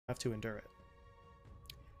have to endure it.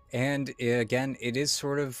 And again, it is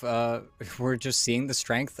sort of, we're just seeing the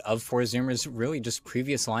strength of Forzumer's really just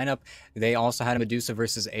previous lineup. They also had a Medusa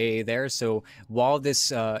versus AA there. So while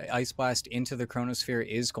this Ice Blast into the Chronosphere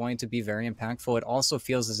is going to be very impactful, it also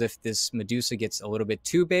feels as if this Medusa gets a little bit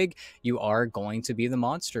too big. You are going to be the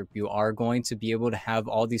monster. You are going to be able to have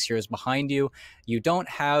all these heroes behind you. You don't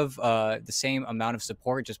have the same amount of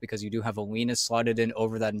support just because you do have Alina slotted in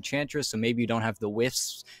over that Enchantress. So maybe you don't have the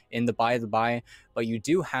Wisps in the buy, but you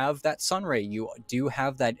do have that Sunray. You do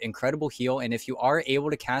have that incredible heal, and if you are able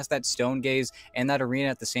to cast that Stone Gaze and that Arena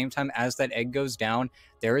at the same time as that egg goes down,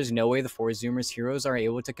 there is no way the Forzumer's heroes are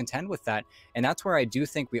able to contend with that. And that's where I do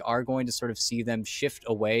think we are going to sort of see them shift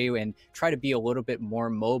away and try to be a little bit more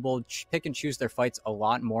mobile, pick and choose their fights a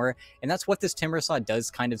lot more. And that's what this Timbersaw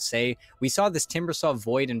does kind of say. We saw this Timbersaw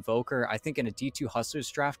Void Invoker, I think, in a D2 Hustlers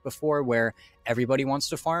draft before, where everybody wants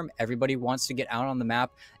to farm, everybody wants to get out on the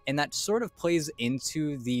map, and that sort of plays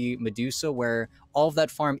into the Medusa, where all of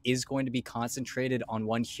that farm is going to be concentrated on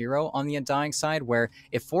one hero on the Undying side, where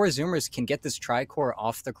if Forzumer's can get this Tricore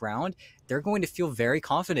off the ground, they're going to feel very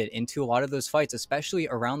confident into a lot of those fights, especially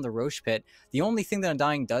around the Roche Pit. The only thing that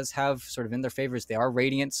Undying does have sort of in their favor is they are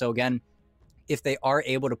Radiant, so again, if they are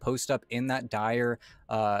able to post up in that dire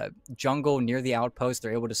jungle near the outpost,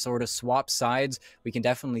 they're able to sort of swap sides. We can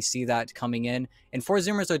definitely see that coming in. And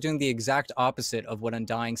Forzumers are doing the exact opposite of what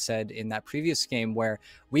Undying said in that previous game, where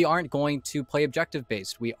we aren't going to play objective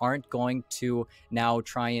based. We aren't going to now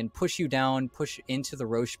try and push you down, push into the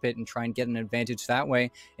Roche Pit and try and get an advantage that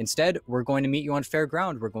way. Instead, we're going to meet you on fair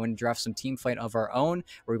ground. We're going to draft some team fight of our own.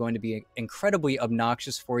 We're going to be incredibly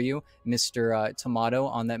obnoxious for you, Mr. Tomato,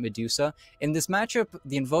 on that Medusa. In this matchup,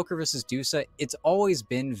 the Invoker versus Dusa, it's always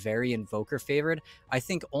been very Invoker favored. I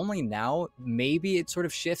think only now maybe it sort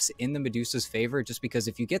of shifts in the Medusa's favor, just because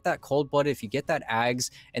if you get that cold blooded, if you get that Ags,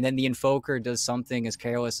 and then the Invoker does something as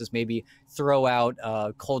careless as maybe throw out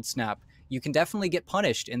Cold Snap, you can definitely get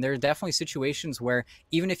punished. And there are definitely situations where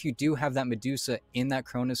even if you do have that Medusa in that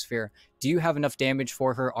Chronosphere, do you have enough damage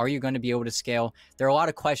for her? Are you going to be able to scale? There are a lot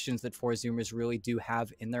of questions that Forzumers really do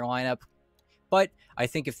have in their lineup. But I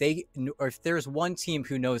think if there's one team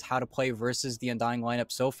who knows how to play versus the Undying lineup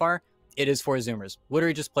so far, it is Forzumers.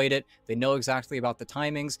 Literally just played it. They know exactly about the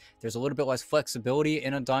timings. There's a little bit less flexibility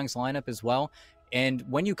in Undying's lineup as well. And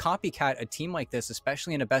when you copycat a team like this,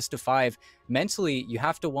 especially in a best of 5, mentally, you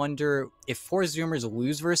have to wonder if Forzumers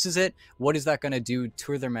lose versus it, what is that going to do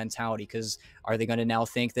to their mentality? Because are they going to now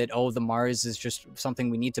think that, oh, the Mars is just something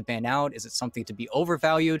we need to ban out? Is it something to be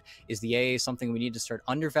overvalued? Is the AA something we need to start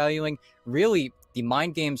undervaluing? Really, the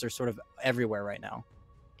mind games are sort of everywhere right now.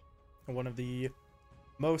 One of the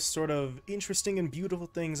most sort of interesting and beautiful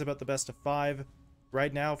things about the best of 5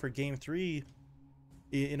 right now for Game 3,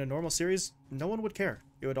 in a normal series, no one would care.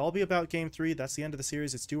 It would all be about Game 3. That's the end of the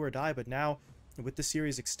series. It's do or die. But now, with the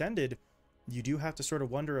series extended, you do have to sort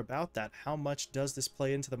of wonder about that. How much does this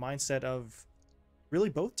play into the mindset of really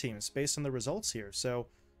both teams based on the results here? So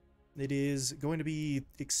it is going to be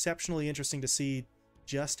exceptionally interesting to see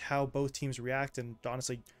just how both teams react. And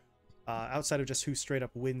honestly, outside of just who straight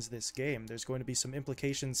up wins this game, there's going to be some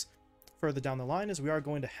implications further down the line, as we are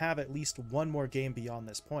going to have at least one more game beyond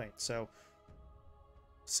this point. So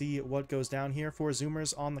see what goes down here.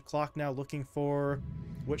 Zoomers on the clock now, looking for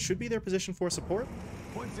what should be their position for support.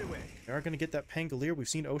 They are going to get that Pangolier. We've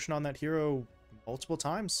seen Ocean on that hero multiple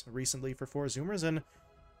times recently for Zoomers, and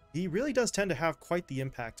he really does tend to have quite the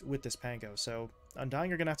impact with this Pango. So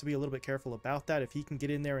Undying are going to have to be a little bit careful about that. If he can get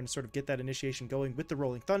in there and sort of get that initiation going with the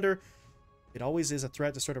Rolling Thunder, it always is a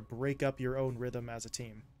threat to sort of break up your own rhythm as a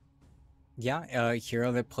team. Yeah, a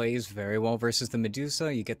hero that plays very well versus the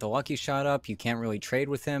Medusa. You get the lucky shot up, you can't really trade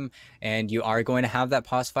with him, and you are going to have that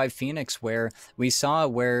pos 5 Phoenix where we saw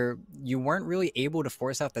where you weren't really able to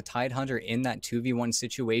force out the Tidehunter in that 2v1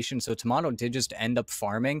 situation, so Tomato did just end up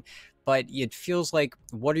farming. But it feels like,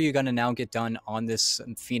 what are you going to now get done on this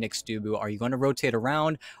Phoenix Dubu? Are you going to rotate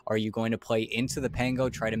around? Are you going to play into the Pango,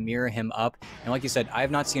 try to mirror him up? And like you said, I have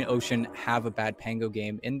not seen Ocean have a bad Pango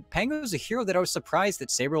game. And Pango is a hero that I was surprised that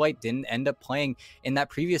Saberlight didn't end up playing in that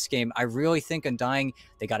previous game. I really think Undying,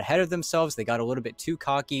 they got ahead of themselves. They got a little bit too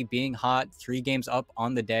cocky, being hot, 3 games up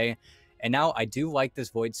on the day. And now I do like this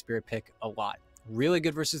Void Spirit pick a lot. Really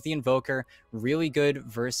good versus the Invoker. Really good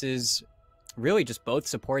versus really just both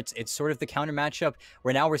supports. It's sort of the counter matchup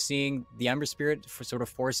where now we're seeing the Ember Spirit sort of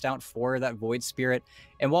forced out for that Void Spirit.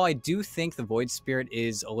 And while I do think the Void Spirit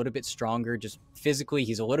is a little bit stronger just physically,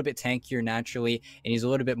 he's a little bit tankier naturally, and he's a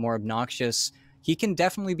little bit more obnoxious, he can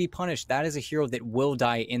definitely be punished. That is a hero that will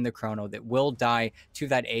die in the chrono, that will die to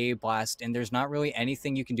that AA blast, and there's not really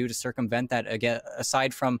anything you can do to circumvent that, again,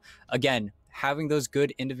 aside from, again, having those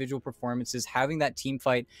good individual performances, having that team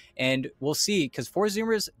fight. And we'll see, because four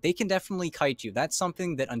zoomers, they can definitely kite you. That's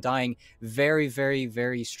something that Undying very, very,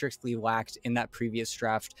 very strictly lacked in that previous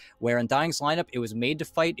draft, where Undying's lineup, it was made to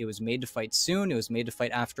fight, it was made to fight soon, it was made to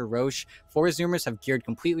fight after Roche. Four zoomers have geared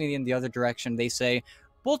completely in the other direction. They say,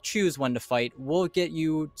 we'll choose when to fight. We'll get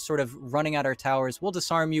you sort of running at our towers. We'll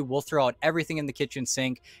disarm you. We'll throw out everything in the kitchen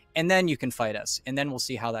sink, and then you can fight us. And then we'll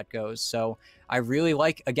see how that goes. So I really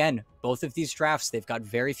like, again, both of these drafts. They've got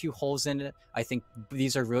very few holes in it. I think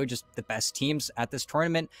these are really just the best teams at this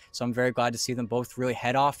tournament. So I'm very glad to see them both really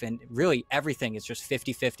head off, and really everything is just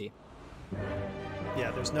 50-50.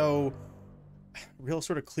 Yeah, there's no real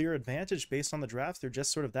sort of clear advantage based on the drafts. They're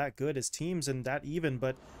just sort of that good as teams and that even,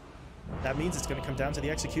 but that means it's going to come down to the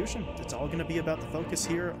execution. It's all going to be about the focus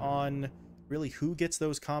here on really who gets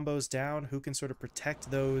those combos down, who can sort of protect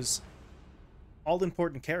those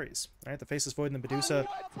all-important carries. Right? The Faceless Void and the Medusa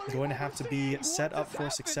are going to have to be set up for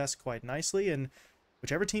success quite nicely, and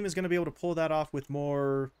whichever team is going to be able to pull that off with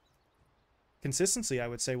more consistency, I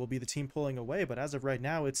would say, will be the team pulling away. But as of right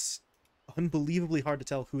now, it's unbelievably hard to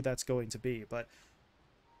tell who that's going to be. But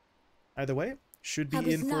either way, should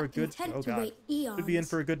be in for a good should be in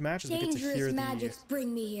for a good match as we get to hear magics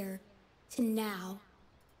bring me here to now.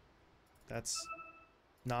 That's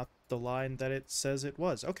not the line that it says it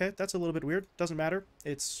was. Okay, that's a little bit weird. Doesn't matter.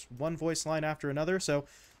 It's one voice line after another. So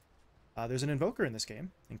there's an Invoker in this game,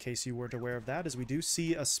 in case you weren't aware of that, as we do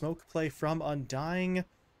see a smoke play from Undying.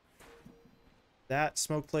 That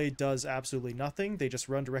smoke play does absolutely nothing. They just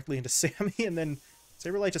run directly into Sammy, and then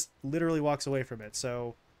Saberlight just literally walks away from it.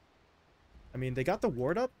 So I mean, they got the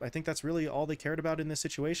ward up. I think that's really all they cared about in this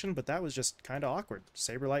situation, but that was just kind of awkward.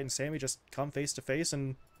 Saberlight and Sammy just come face to face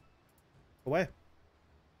and away.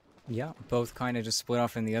 Yeah, both kind of just split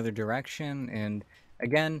off in the other direction, and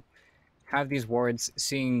again, have these wards,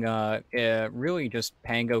 seeing really just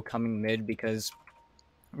Pango coming mid, because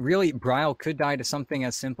really Bryle could die to something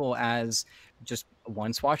as simple as just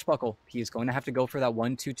one swashbuckle. He's going to have to go for that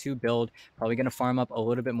 1-2-2 build, probably going to farm up a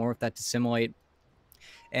little bit more with that Dissimulate.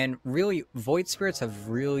 And really, Void Spirits have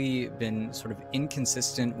really been sort of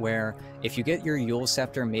inconsistent, where if you get your Yule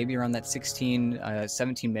Scepter maybe around that 16,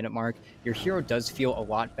 17-minute mark, your hero does feel a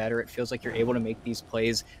lot better. It feels like you're able to make these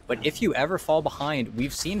plays. But if you ever fall behind,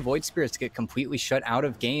 we've seen Void Spirits get completely shut out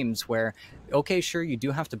of games where, okay, sure, you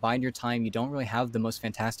do have to bide your time. You don't really have the most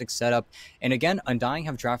fantastic setup. And again, Undying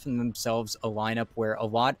have drafted themselves a lineup where a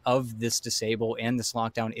lot of this disable and this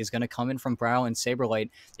lockdown is going to come in from Bryle and Saberlight.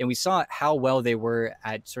 And we saw how well they were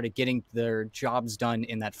at sort of getting their jobs done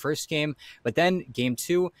in that first game. But then game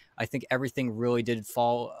two, I think everything really did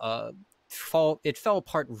fall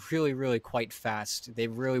apart really, really quite fast. They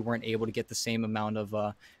really weren't able to get the same amount of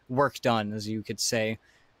work done, as you could say.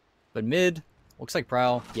 But mid, looks like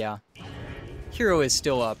Bryle, yeah. Hero is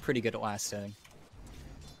still pretty good at last setting.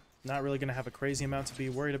 Not really going to have a crazy amount to be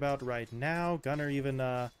worried about right now. Gunnar even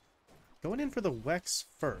going in for the Wex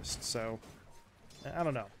first, so I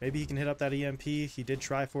don't know. Maybe he can hit up that EMP. He did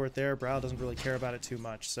try for it there. Bryle doesn't really care about it too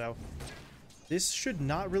much, so this should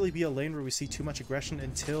not really be a lane where we see too much aggression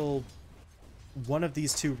until one of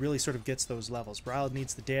these two really sort of gets those levels. Bryle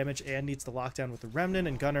needs the damage and needs the lockdown with the Remnant,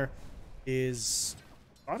 and Gunnar is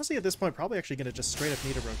honestly at this point probably actually going to just straight up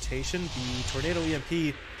need a rotation. The Tornado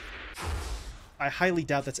EMP, I highly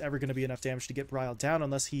doubt that's ever going to be enough damage to get Bryle down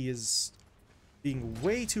unless he is being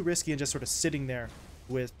way too risky and just sort of sitting there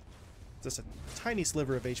with just a tiny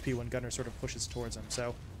sliver of HP when Gunnar sort of pushes towards him.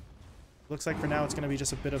 So looks like for now it's going to be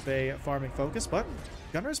just a bit of a farming focus, but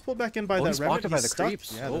Gunnar is pulled back in by that Remnant. By the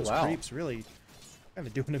creeps. Yeah, those creeps really kind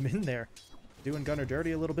of doing him in there. Doing Gunnar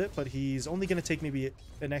dirty a little bit, but he's only going to take maybe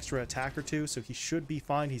an extra attack or two, so he should be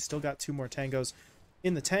fine. He's still got 2 more tangos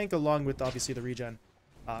in the tank, along with obviously the regen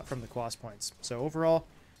from the quas points. So overall,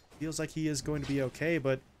 feels like he is going to be okay,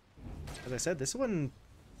 but as I said, this one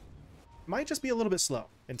might just be a little bit slow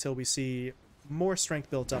until we see more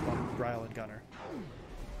strength built up on Bryle and Gunnar.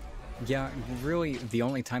 Yeah, really, the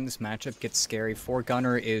only time this matchup gets scary for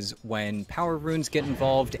Gunnar is when power runes get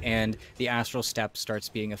involved and the Astral Step starts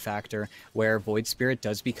being a factor, where Void Spirit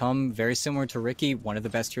does become very similar to Ricky, one of the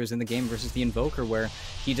best heroes in the game, versus the Invoker, where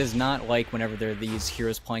he does not like whenever there are these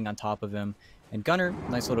heroes playing on top of him. And Gunnar,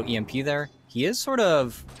 nice little EMP there. He is sort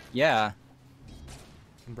of, yeah.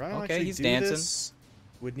 Can Bryle okay, actually he's do dancing. This?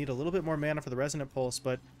 Would need a little bit more mana for the Resonant Pulse,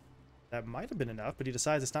 but that might have been enough, but he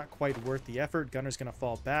decides it's not quite worth the effort. Gunnar's going to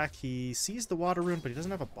fall back. He sees the water rune, but he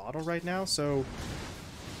doesn't have a bottle right now, so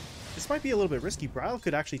this might be a little bit risky. Bryle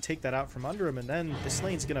could actually take that out from under him, and then this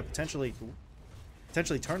lane's going to potentially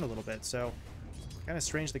turn a little bit. So kind of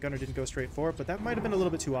strange the Gunner didn't go straight for it, but that might have been a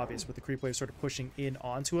little bit too obvious with the creep wave sort of pushing in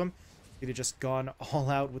onto him. He'd have just gone all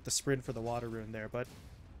out with the sprint for the water rune there. But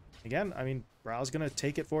again, I mean, Bryle's going to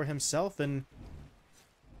take it for himself, and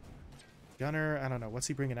Gunner, I don't know, what's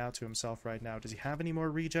he bringing out to himself right now? Does he have any more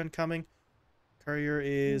regen coming? Courier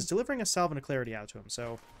is delivering a Salve and a Clarity out to him,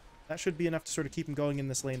 so that should be enough to sort of keep him going in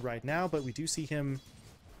this lane right now, but we do see him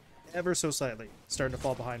ever so slightly starting to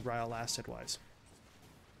fall behind Bryle last hit-wise.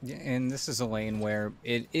 Yeah, and this is a lane where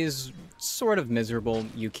it is sort of miserable.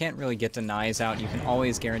 You can't really get denies out. You can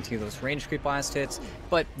always guarantee those range creep last hits,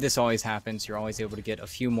 but this always happens. You're always able to get a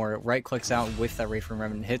few more right clicks out with that Ray from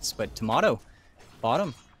Remnant hits, but Tomato,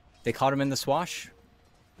 bottom. They caught him in the swash.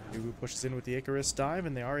 Dubu pushes in with the Icarus dive,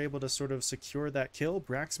 and they are able to sort of secure that kill.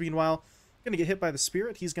 Brax, meanwhile, going to get hit by the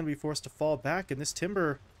Spirit. He's going to be forced to fall back, and this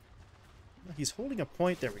Timber, he's holding a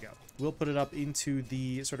point. There we go. We'll put it up into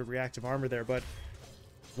the sort of reactive armor there, but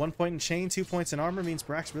 1 point in chain, 2 points in armor means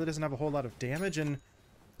Brax really doesn't have a whole lot of damage, and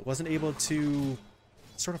wasn't able to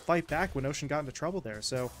sort of fight back when Ocean got into trouble there.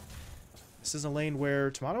 So this is a lane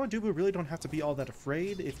where Tomato and Dubu really don't have to be all that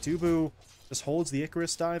afraid. If Dubu just holds the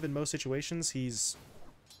Icarus dive in most situations, he's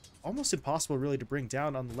almost impossible really to bring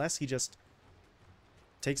down unless he just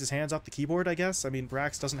takes his hands off the keyboard, I guess. I mean,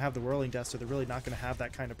 Brax doesn't have the Whirling Death, so they're really not going to have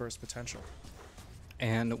that kind of burst potential.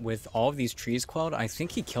 And with all of these trees quelled, I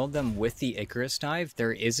think he killed them with the Icarus dive.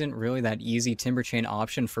 There isn't really that easy Timber Chain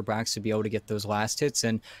option for Brax to be able to get those last hits,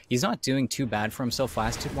 and he's not doing too bad for himself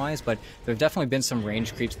last hit-wise, but there have definitely been some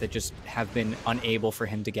range creeps that just have been unable for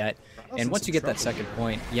him to get. And once you get that second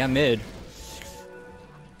point, yeah, mid.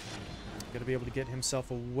 Gonna be able to get himself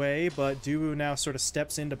away, but Dubu now sort of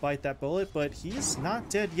steps in to bite that bullet, but he's not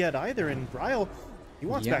dead yet either, and Bryle, he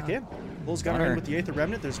wants back in. Pulls Gunner in with the Aether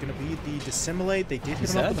Remnant. There's going to be the Dissimulate. They did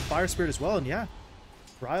hit him up with the Fire Spirit as well, and yeah,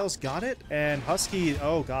 Bryle's got it, and Husky,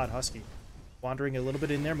 oh god, Husky. Wandering a little bit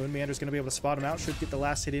in there. Moon Meander's going to be able to spot him out, should get the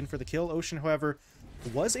last hit in for the kill. Ocean, however,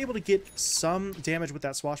 was able to get some damage with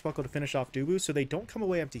that Swashbuckle to finish off Dubu, so they don't come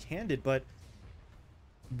away empty-handed, but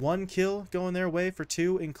 1 kill going their way for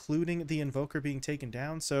 2, including the Invoker being taken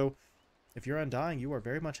down. So if you're Undying, you are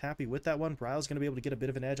very much happy with that one. Bryle's going to be able to get a bit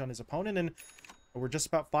of an edge on his opponent, and we're just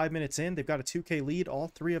about 5 minutes in. They've got a 2k lead. All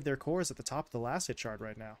 3 of their cores at the top of the last hit chart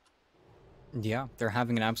right now. Yeah, they're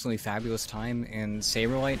having an absolutely fabulous time, and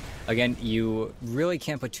Saberlight, again, you really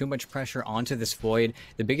can't put too much pressure onto this Void.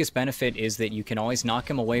 The biggest benefit is that you can always knock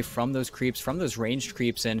him away from those creeps, from those ranged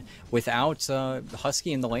creeps, and without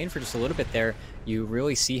Husky in the lane for just a little bit there, you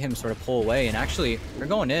really see him sort of pull away, and actually, they're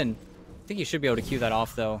going in. I think you should be able to cue that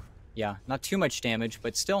off, though. Yeah, not too much damage,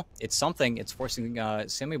 but still, it's something. It's forcing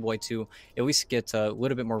Sammy Boy to at least get a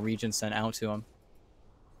little bit more regen sent out to him.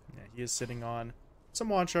 Yeah, he is sitting on some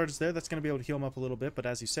wand charges there. That's going to be able to heal him up a little bit, but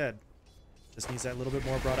as you said, just needs that little bit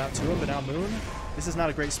more brought out to him. But now Moon, this is not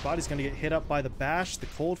a great spot. He's going to get hit up by the bash. The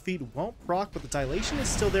Cold Feet won't proc, but the dilation is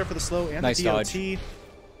still there for the slow and nice the DOT.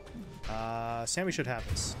 Dodge. Sammy should have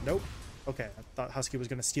this. Nope. Okay, I thought Husky was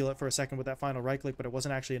going to steal it for a second with that final right click, but it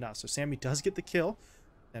wasn't actually enough. So Sammy does get the kill.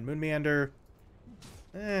 And Moon Meander,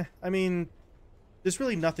 I mean, there's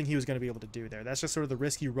really nothing he was going to be able to do there. That's just sort of the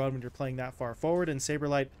risk you run when you're playing that far forward, and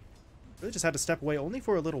Saberlight really just had to step away only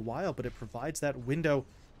for a little while, but it provides that window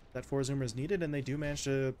that 4 Zoomers needed, and they do manage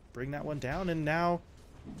to bring that one down, and now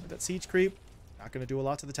that siege creep, not going to do a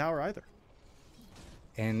lot to the tower either.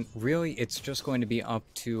 And really, it's just going to be up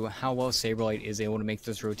to how well Saberlight is able to make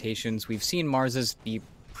those rotations. We've seen Mars's be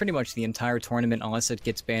pretty much the entire tournament unless it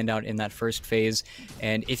gets banned out in that first phase,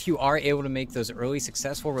 and if you are able to make those early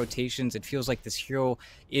successful rotations, it feels like this hero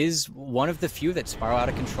is one of the few that spiral out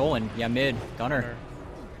of control. And yeah, mid Gunner,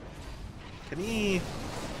 can he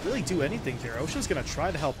really do anything here? Ocean's gonna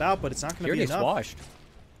try to help out, but it's not gonna be enough. Swashed.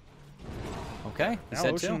 Okay, now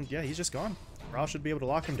Ocean, yeah, he's just gone. Raw should be able to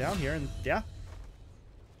lock him down here, and yeah,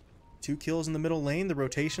 2 kills in the middle lane. The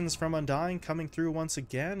rotations from Undying coming through once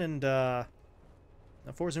again, and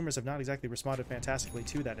now 4 Zoomers have not exactly responded fantastically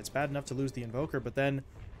to that. It's bad enough to lose the Invoker, but then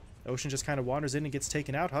Ocean just kind of wanders in and gets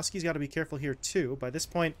taken out. Husky's got to be careful here too. By this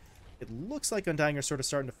point, it looks like Undying are sort of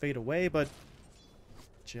starting to fade away, but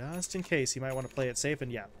just in case, he might want to play it safe.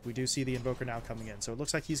 And yeah, we do see the Invoker now coming in, so it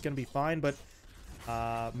looks like he's going to be fine, but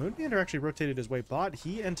Moonbeander actually rotated his way bot.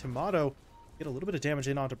 He and Tomato get a little bit of damage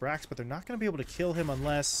in onto Brax, but they're not going to be able to kill him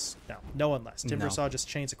unless... No unless. Timbersaw just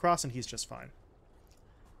chains across and he's just fine.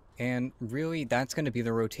 And really, that's going to be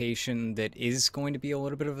the rotation that is going to be a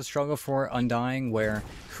little bit of a struggle for Undying, where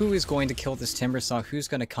who is going to kill this Timbersaw, who's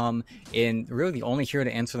going to come in. Really, the only hero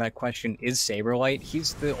to answer that question is Saberlight.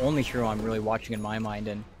 He's the only hero I'm really watching in my mind,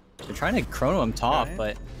 and They're trying to chrono him top, Okay.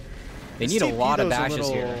 but they This need a TP, lot of though, is dashes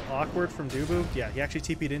a little here. awkward from Dubu. Yeah, he actually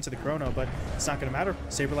TP'd into the chrono, but it's not going to matter.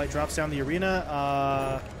 Saberlight drops down the arena.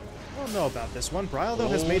 I don't know about this one. Bryle, though,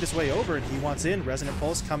 has made his way over, and he wants in. Resonant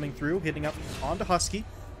Pulse coming through, hitting up onto Husky.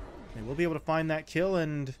 They will be able to find that kill,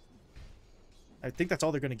 and I think that's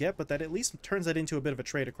all they're going to get, but that at least turns that into a bit of a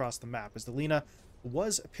trade across the map, as the Lina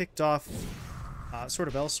was picked off sort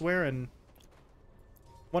of elsewhere, and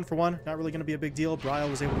 1 for 1, not really going to be a big deal. Bryle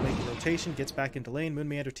was able to make a rotation, gets back into lane.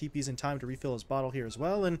 Moonmeander TP's in time to refill his bottle here as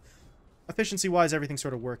well, and efficiency-wise, everything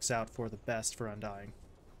sort of works out for the best for Undying.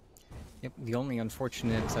 Yep, the only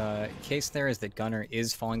unfortunate case there is that Gunnar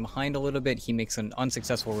is falling behind a little bit. He makes an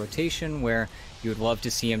unsuccessful rotation where you would love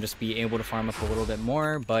to see him just be able to farm up a little bit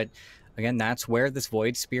more, but again, that's where this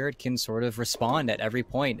Void Spirit can sort of respond at every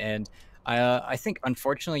point, and I think,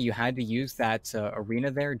 unfortunately, you had to use that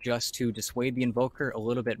arena there just to dissuade the Invoker a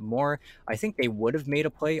little bit more. I think they would have made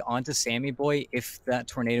a play onto Sammy Boy if that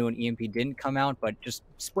Tornado and EMP didn't come out, but just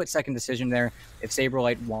split-second decision there. If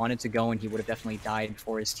Saberlight wanted to go, and he would have definitely died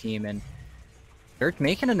for his team, and they're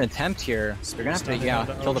making an attempt here. They're going to have to, yeah,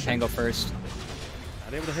 kill the Pango first.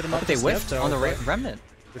 Not able to hit him up. But they whiffed on the Remnant.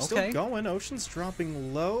 They're still going. Ocean's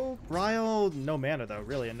dropping low. Bryle, no mana, though,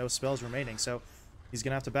 really, and no spells remaining, so he's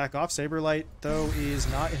going to have to back off. Saberlight, though, is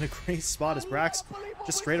not in a great spot as Brax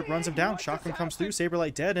just straight up runs him down. Shotgun comes through,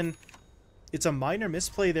 Saberlight dead, and it's a minor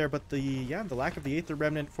misplay there, but the lack of the Aether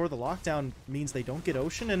Remnant for the lockdown means they don't get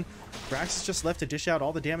Ocean, and Brax is just left to dish out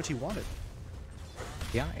all the damage he wanted.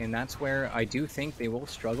 Yeah, and that's where I do think they will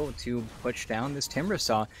struggle to push down this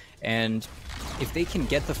Timbersaw, and if they can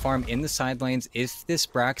get the farm in the side lanes, if this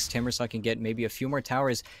Brax Timbersaw can get maybe a few more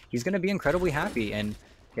towers, he's going to be incredibly happy, and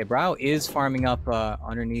okay, Bryle is farming up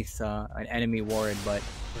underneath an enemy ward, but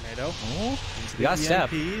Tornado. Oh, you got step.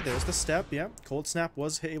 There's the step, yeah. Cold Snap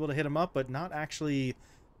was able to hit him up, but not actually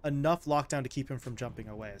enough lockdown to keep him from jumping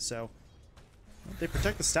away. So they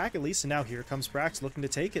protect the stack at least, and now here comes Brax looking to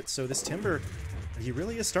take it. So this Timber, he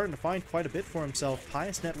really is starting to find quite a bit for himself.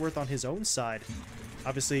 Highest net worth on his own side.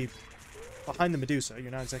 Obviously, behind the Medusa.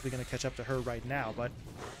 You're not exactly going to catch up to her right now, but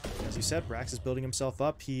as you said, Brax is building himself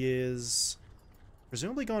up. He is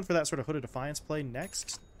presumably going for that sort of Hooded Defiance play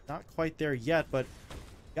next. Not quite there yet, but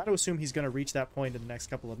got to assume he's going to reach that point in the next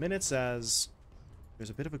couple of minutes, as there's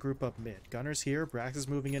a bit of a group up mid. Gunner's here, Brax is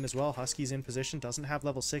moving in as well. Husky's in position, doesn't have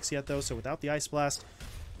level 6 yet though, so without the Ice Blast,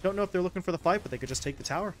 don't know if they're looking for the fight, but they could just take the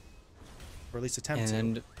tower. Or at least attempt to.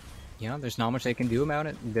 And yeah, there's not much they can do about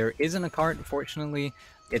it. There isn't a cart, unfortunately.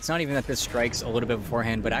 It's not even that this strikes a little bit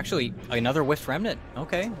beforehand, but actually another Whiff Remnant.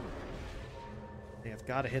 Okay. They have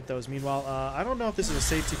got to hit those. Meanwhile, I don't know if this is a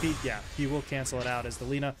safe TP. Yeah, he will cancel it out, as the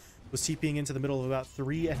Lina was TPing into the middle of about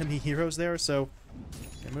 3 enemy heroes there. So,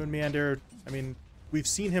 yeah, Moonmeander, I mean, we've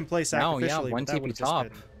seen him play sacrificially. No, yeah, one but that TP would've top.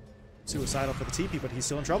 just been suicidal for the TP, but he's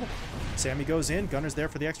still in trouble. Sammy goes in, Gunner's there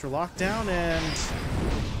for the extra lockdown,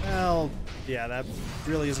 and, well, yeah, that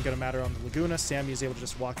really isn't going to matter on the Laguna. Sammy is able to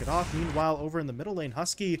just walk it off. Meanwhile, over in the middle lane,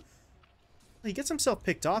 Husky, he gets himself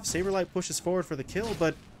picked off. Saberlight pushes forward for the kill,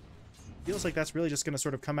 but feels like that's really just going to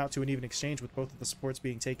sort of come out to an even exchange with both of the supports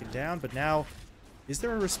being taken down. But now, is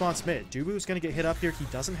there a response mid? Dubu's going to get hit up here. He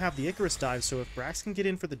doesn't have the Icarus dive, so if Brax can get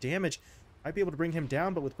in for the damage, might be able to bring him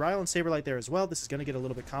down. But with Bryle and Saberlight there as well, this is going to get a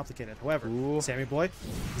little bit complicated. However, Sammy Boy,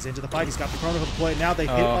 he's into the fight. He's got the Chrono deployed. Now they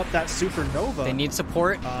hit up that Supernova. They need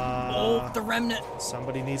support. Oh, the Remnant.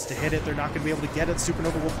 Somebody needs to hit it. They're not going to be able to get it.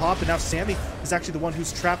 Supernova will pop, and now Sammy is actually the one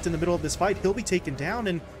who's trapped in the middle of this fight. He'll be taken down,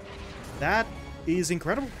 and that is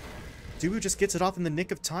incredible. Dubu just gets it off in the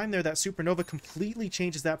nick of time there. That Supernova completely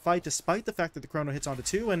changes that fight, despite the fact that the Chrono hits onto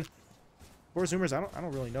 2. And for Zoomers, I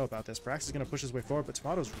don't really know about this. Brax is going to push his way forward, but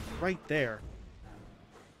Tomato's right there.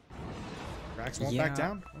 Brax won't back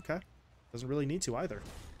down. Okay. Doesn't really need to either.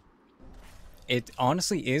 It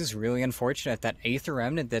honestly is really unfortunate that Aether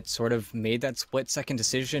Remnant that sort of made that split-second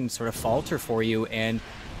decision sort of falter for you, and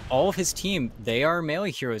all of his team, they are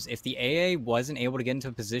melee heroes. If the AA wasn't able to get into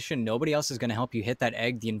a position, nobody else is going to help you hit that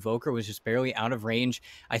egg. The Invoker was just barely out of range.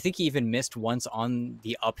 I think he even missed once on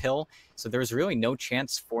the uphill, so there was really no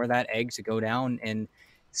chance for that egg to go down. And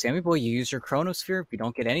Sammy Boy, you use your Chronosphere. If you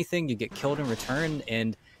don't get anything, you get killed in return.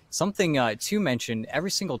 And something to mention,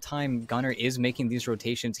 every single time Gunner is making these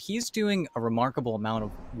rotations, he's doing a remarkable amount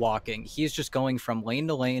of walking. He's just going from lane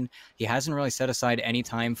to lane. He hasn't really set aside any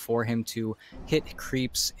time for him to hit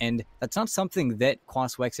creeps, and that's not something that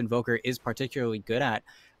Quaswex Invoker is particularly good at.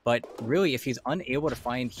 But really, if he's unable to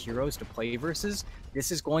find heroes to play versus,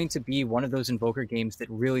 this is going to be one of those Invoker games that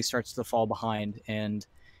really starts to fall behind, and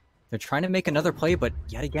they're trying to make another play, but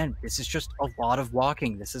yet again, this is just a lot of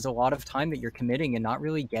walking. This is a lot of time that you're committing and not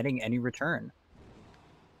really getting any return.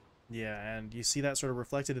 Yeah, and you see that sort of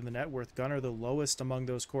reflected in the net worth. Gunnar the lowest among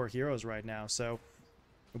those core heroes right now. So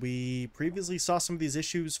we previously saw some of these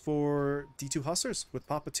issues for D2 Hustlers with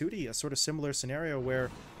Papa Tootie, a sort of similar scenario where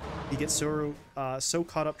he gets so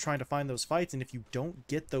caught up trying to find those fights, and if you don't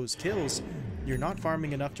get those kills, you're not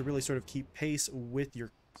farming enough to really sort of keep pace with your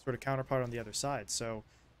sort of counterpart on the other side. So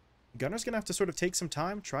Gunnar's going to have to sort of take some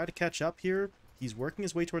time, try to catch up here. He's working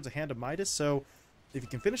his way towards a Hand of Midas, so if you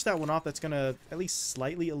can finish that one off, that's going to at least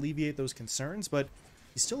slightly alleviate those concerns, but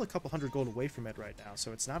he's still a couple hundred gold away from it right now,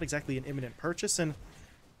 so it's not exactly an imminent purchase, and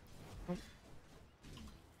I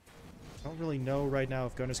don't really know right now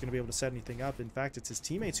if Gunnar's going to be able to set anything up. In fact, it's his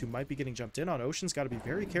teammates who might be getting jumped in on. Ocean's got to be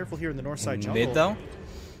very careful here in the north side jungle. Mid, though?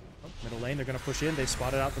 Middle lane, they're going to push in. They've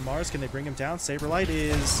spotted out the Mars. Can they bring him down? Saberlight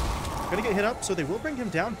is going to get hit up, so they will bring him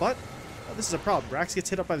down, but this is a problem. Brax gets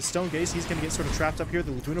hit up by the Stone Gaze. He's going to get sort of trapped up here.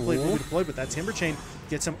 The Laguna Blade will be deployed, but that Timber Chain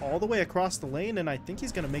gets him all the way across the lane, and I think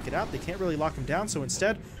he's going to make it out. They can't really lock him down, so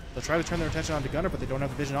instead, they'll try to turn their attention onto Gunnar, but they don't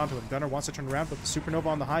have the vision onto him. Gunnar wants to turn around, but the Supernova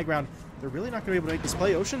on the high ground, they're really not going to be able to make this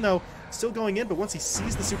play. Ocean, though, still going in, but once he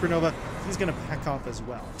sees the Supernova, he's going to back off as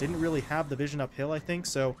well. Didn't really have the vision uphill, I think,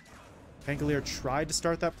 so Pangolier tried to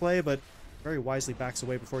start that play, but very wisely backs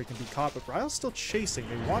away before he can be caught. But Ryle's still chasing.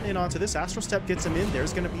 They want in onto this. Astral Step gets him in.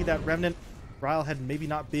 There's going to be that Remnant. Ryle had maybe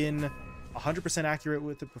not been 100% accurate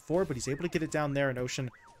with it before, but he's able to get it down there, and Ocean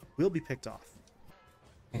will be picked off.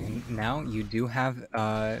 And now you do have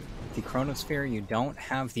the Chronosphere, you don't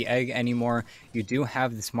have the Egg anymore, you do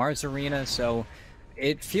have this Mars Arena, so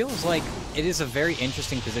it feels like it is a very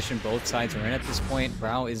interesting position both sides are in at this point.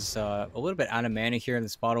 Brow is a little bit out of mana here, and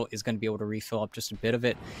this bottle is going to be able to refill up just a bit of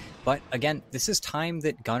it. But again, this is time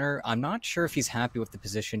that Gunnar, I'm not sure if he's happy with the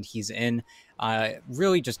position he's in.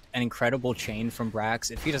 Really just an incredible chain from Brax.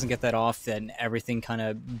 If he doesn't get that off, then everything kind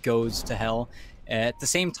of goes to hell. At the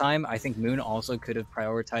same time, I think Moon also could have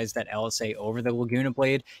prioritized that LSA over the Laguna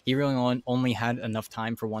Blade. He really only had enough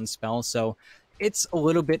time for one spell, so it's a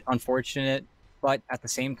little bit unfortunate. But at the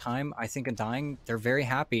same time, I think Undying, they're very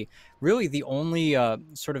happy. Really, the only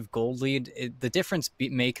sort of gold lead, the difference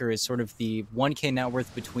maker is sort of the 1k net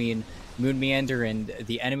worth between Moon Meander and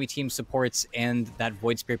the enemy team supports, and that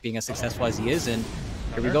Void Spirit being as successful as he is. And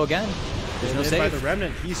here we go again. There's no save. By the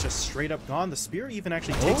Remnant, he's just straight up gone. The Spear even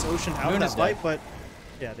actually takes Ocean out of that fight, but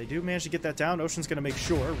yeah, they do manage to get that down. Ocean's going to make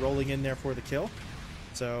sure, rolling in there for the kill.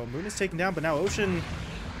 So Moon is taken down, but now Ocean,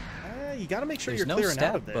 you got to make sure you're clearing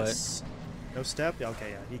out of this. No step? Okay,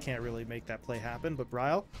 yeah, he can't really make that play happen, but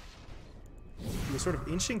Bryle, he was sort of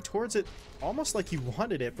inching towards it, almost like he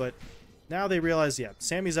wanted it, but now they realize, yeah,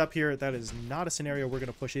 Sammy's up here. That is not a scenario we're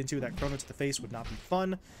going to push into. That Chrono to the face would not be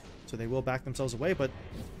fun, so they will back themselves away, but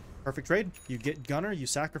perfect trade. You get Gunnar, you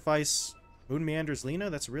sacrifice Moon Meander's Lena.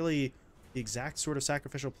 That's really the exact sort of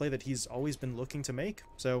sacrificial play that he's always been looking to make,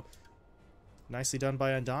 so nicely done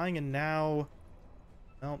by Undying, and now,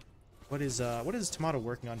 well, what is Tomato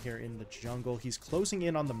working on here in the jungle? He's closing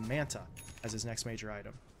in on the Manta as his next major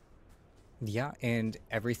item. Yeah, and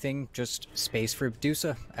everything just space for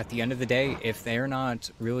Medusa. At the end of the day, if they're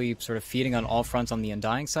not really sort of feeding on all fronts on the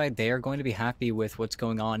Undying side, they are going to be happy with what's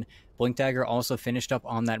going on. Blink Dagger also finished up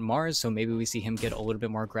on that Mars, so maybe we see him get a little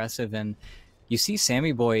bit more aggressive, and you see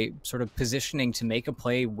Sammy Boy sort of positioning to make a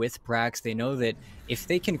play with Brax. They know that if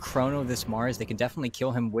they can chrono this Mars, they can definitely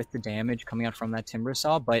kill him with the damage coming out from that Timber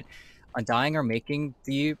Saw, but Undying are making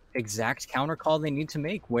the exact counter call they need to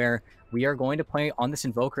make, where we are going to play on this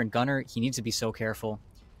Invoker, and Gunnar, he needs to be so careful.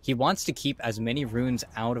 He wants to keep as many runes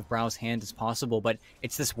out of Brow's hand as possible, but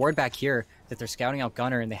it's this ward back here that they're scouting out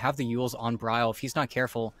Gunnar, and they have the Yules on Brow. If he's not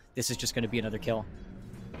careful, this is just going to be another kill.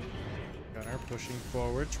 Gunnar pushing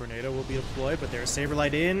forward. Tornado will be deployed, but there's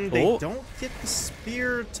Saberlight in. They don't get the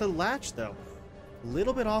spear to latch, though. A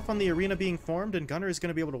little bit off on the arena being formed, and Gunnar is going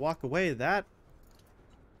to be able to walk away. That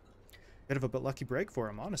bit of a lucky break for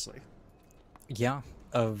him, honestly. Yeah,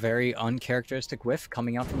 a very uncharacteristic whiff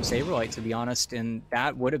coming out from Saberlight, to be honest, and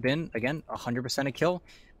that would have been, again, 100% a kill.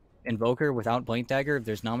 Invoker without Blink Dagger,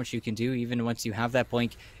 there's not much you can do. Even once you have that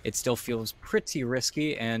Blink, it still feels pretty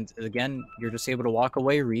risky, and again, you're just able to walk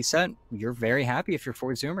away, reset. You're very happy if you're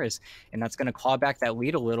Fort Zoomers, and that's going to claw back that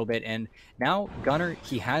lead a little bit. And now Gunnar,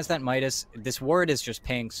 he has that Midas. This ward is just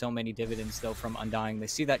paying so many dividends, though, from Undying. They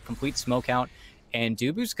see that complete smoke out, and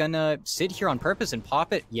Dubu's gonna sit here on purpose and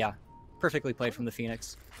pop it. Yeah, perfectly played from the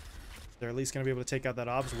Phoenix. They're at least going to be able to take out that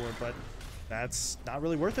Obs ward, but that's not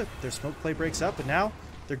really worth it. Their smoke play breaks up, and now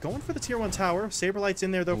they're going for the tier 1 tower. Saberlight's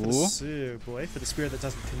in there, though, for the spear that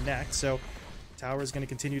doesn't connect, so tower is going to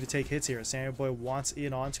continue to take hits here. Samuel Boy wants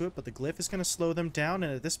in onto it, but the glyph is going to slow them down,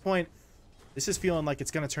 and at this point, this is feeling like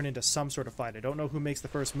it's going to turn into some sort of fight. I don't know who makes the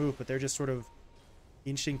first move, but they're just sort of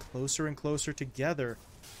inching closer and closer together.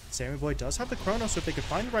 Sammy Boy does have the Chrono, so if they could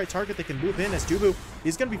find the right target, they can move in, as Dubu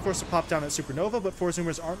is going to be forced to pop down that Supernova, but Four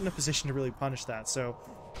Zoomers aren't in a position to really punish that, so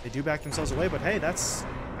they do back themselves away, but hey, that's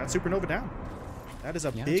Supernova down. That is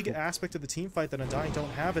a big aspect of the team fight that Undying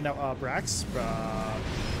don't have, and now Brax,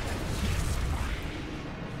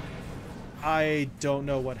 I don't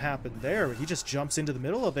know what happened there. He just jumps into the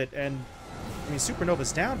middle of it, and I mean,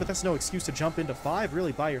 Supernova's down, but that's no excuse to jump into 5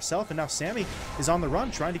 really by yourself. And now Sammy is on the run,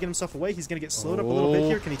 trying to get himself away. He's going to get slowed up a little bit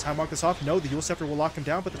here. Can he time mark this off? No, the Yule Scepter will lock him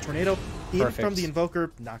down, but the Tornado in from the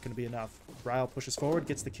Invoker, not going to be enough. Bryle pushes forward,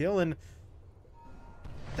 gets the kill, and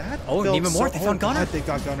that even more. They found Gunner. God, they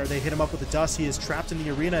got Gunner. They hit him up with the dust. He is trapped in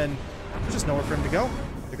the arena, and there's just nowhere for him to go.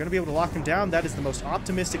 They're going to be able to lock him down. That is the most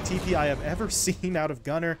optimistic TP I have ever seen out of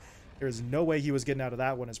Gunner. There is no way he was getting out of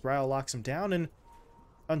that one as Bryle locks him down, and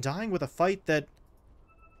Undying with a fight that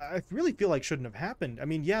I really feel like shouldn't have happened. I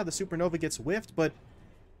mean, yeah, the Supernova gets whiffed, but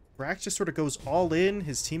Brax just sort of goes all in.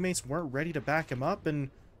 His teammates weren't ready to back him up, and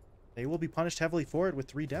they will be punished heavily for it with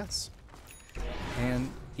 3 deaths. And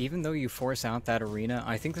even though you force out that arena,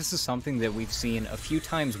 I think this is something that we've seen a few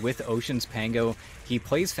times with Ocean's Pango. He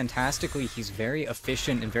plays fantastically, he's very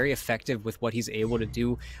efficient and very effective with what he's able to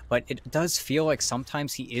do, but it does feel like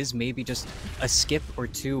sometimes he is maybe just a skip or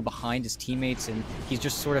 2 behind his teammates, and he's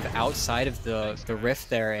just sort of outside of the rift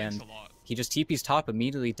there, and he just TP's top,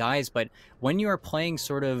 immediately dies. But when you are playing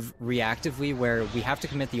sort of reactively, where we have to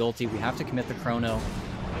commit the ulti, we have to commit the chrono,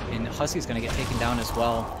 and Hussey's going to get taken down as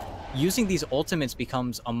well, using these ultimates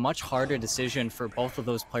becomes a much harder decision for both of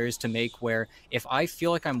those players to make, where if I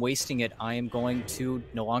feel like I'm wasting it, I am going to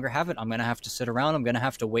no longer have it. I'm going to have to sit around. I'm going to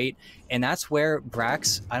have to wait. And that's where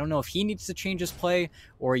Brax, I don't know if he needs to change his play,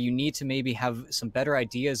 or you need to maybe have some better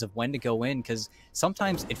ideas of when to go in, because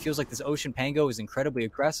sometimes it feels like this Ocean Pango is incredibly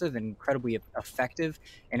aggressive and incredibly effective,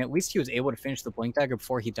 and at least he was able to finish the Blink Dagger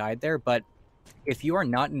before he died there. But if you are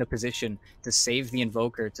not in a position to save the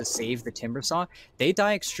Invoker, to save the Timbersaw, they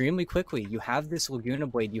die extremely quickly. You have this Laguna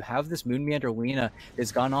Blade, you have this Moon Meander Lena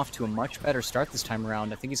that's gone off to a much better start this time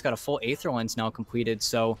around. I think he's got a full Aether Lens now completed,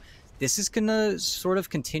 so this is going to sort of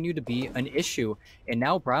continue to be an issue. And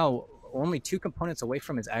now Bryle, only 2 components away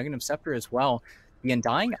from his Aghanim Scepter as well. The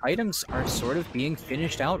Undying items are sort of being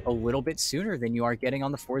finished out a little bit sooner than you are getting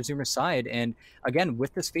on the Four Zoomer side. And again,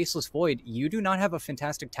 with this Faceless Void, you do not have a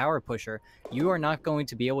fantastic tower pusher. You are not going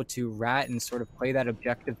to be able to rat and sort of play that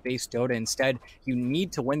objective-based Dota. Instead, you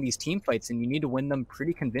need to win these team fights, and you need to win them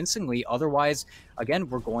pretty convincingly. Otherwise, again,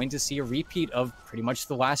 we're going to see a repeat of pretty much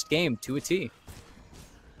the last game to a T.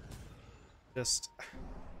 Just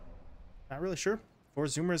not really sure. Four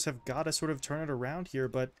Zoomers have got to sort of turn it around here,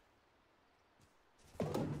 but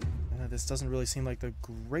this doesn't really seem like the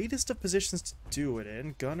greatest of positions to do it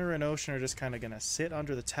in. Gunner and Ocean are just kind of going to sit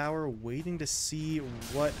under the tower, waiting to see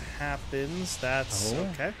what happens. That's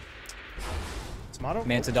okay. Tomato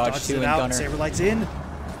Manta dodge 2 and Gunner. Saberlight's in.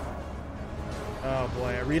 Oh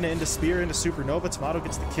boy, Arena into Spear, into Supernova. Tomato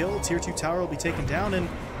gets the kill. Tier 2 tower will be taken down, and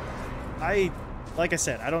like I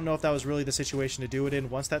said, I don't know if that was really the situation to do it in.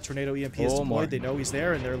 Once that Tornado EMP is deployed, they know he's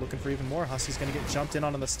there, and they're looking for even more. Hussey's going to get jumped in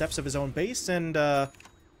on the steps of his own base, and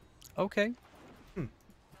okay. I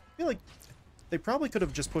feel like they probably could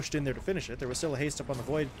have just pushed in there to finish it. There was still a haste up on the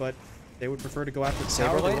Void, but they would prefer to go after the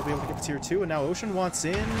tower. They won't be able to get to tier 2, and now Ocean wants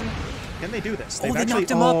in. Can they do this? They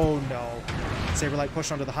knocked him up. Oh no. Saberlight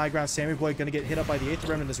pushed onto the high ground. Sammy Boy going to get hit up by the 8th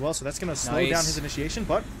Remnant as well, so that's going to slow down his initiation,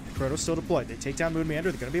 but Chrono's still deployed. They take down Moon Meander.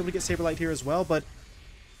 They're going to be able to get Saberlight here as well, but,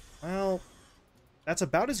 well, that's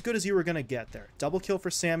about as good as you were going to get there. Double kill for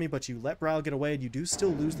Sammy, but you let Bryle get away, and you do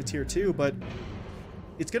still lose the tier 2, but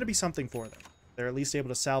it's going to be something for them. They're at least able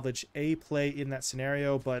to salvage a play in that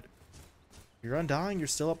scenario, but you're Undying, you're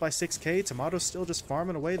still up by 6k. Tomato's still just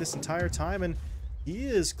farming away this entire time, and he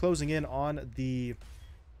is closing in on the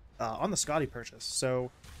Scotty purchase.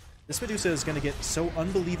 So this Medusa is going to get so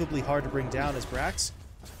unbelievably hard to bring down as Brax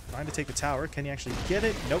trying to take the tower. Can he actually get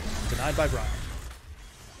it? Nope. Denied by Bryle.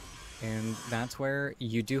 And that's where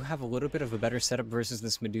you do have a little bit of a better setup versus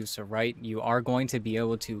this Medusa, right? You are going to be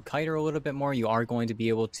able to kite her a little bit more. You are going to be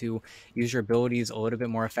able to use your abilities a little bit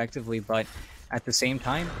more effectively. But at the same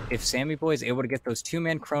time, if Sammy Boy is able to get those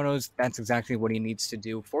 2-man chronos, that's exactly what he needs to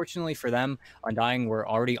do. Fortunately for them, Undying were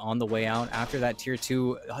already on the way out. After that tier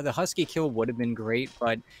 2, the Husky kill would have been great,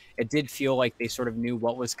 but it did feel like they sort of knew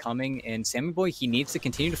what was coming. And Sammy Boy, he needs to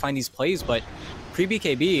continue to find these plays, but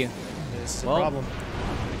pre-BKB, this is a problem.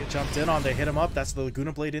 Jumped in on, they hit him up. That's the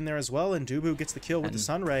Laguna Blade in there as well, and Dubu gets the kill with the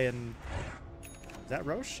Sunray, and is that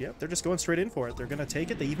Roche? Yep, they're just going straight in for it. They're going to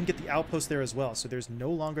take it. They even get the outpost there as well, so there's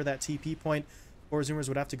no longer that TP point. Four Zoomers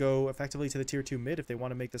would have to go effectively to the tier 2 mid if they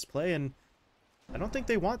want to make this play, and I don't think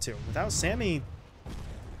they want to. Without Sammy,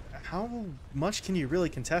 how much can you really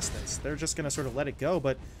contest this? They're just going to sort of let it go,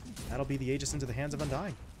 but that'll be the Aegis into the hands of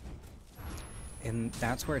Undying. And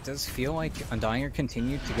that's where it does feel like Undying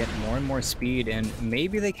continue to get more and more speed, and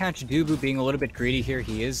maybe they catch Dubu being a little bit greedy here.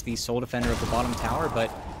 He is the sole defender of the bottom tower,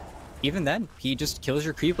 but even then, he just kills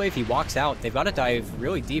your creep wave, he walks out. They've got to dive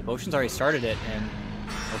really deep. Ocean's already started it, and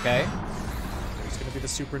okay. It's going to be the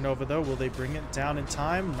Supernova, though. Will they bring it down in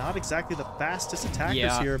time? Not exactly the fastest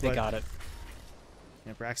attackers here, but they got it.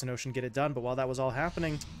 Yeah, Brax and Ocean get it done, but while that was all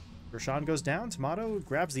happening, Roshan goes down, Tomato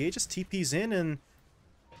grabs the Aegis, TP's in, and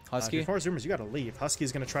Husky? before Zoomers, you got to leave. Husky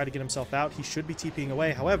is going to try to get himself out. He should be TPing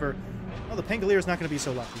away. However, well, the Pangolier is not going to be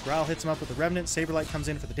so lucky. Growl hits him up with the Remnant. Saberlight comes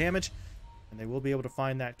in for the damage, and they will be able to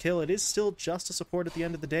find that kill. It is still just a support at the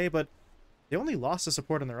end of the day, but they only lost a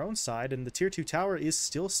support on their own side, and the Tier 2 tower is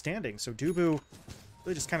still standing. So Dubu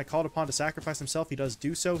really just kind of called upon to sacrifice himself. He does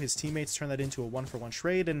do so. His teammates turn that into a 1-for-1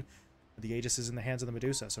 trade, and the Aegis is in the hands of the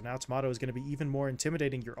Medusa. So now Tomato is going to be even more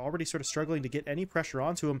intimidating. You're already sort of struggling to get any pressure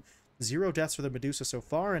onto him. 0 deaths for the Medusa so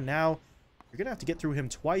far, and now you're going to have to get through him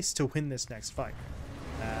twice to win this next fight.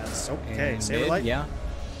 Okay, Saberlight. Yeah.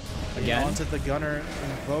 Again. Onto the Gunner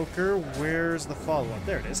Invoker. Where's the follow-up?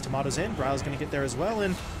 There it is. Tomato's in. Growl's going to get there as well,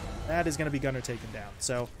 and that is going to be Gunner taken down.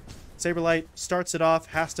 So Saberlight starts it off,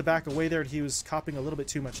 has to back away there. He was copping a little bit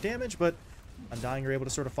too much damage, but Undying are able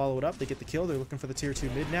to sort of follow it up. They get the kill. They're looking for the Tier 2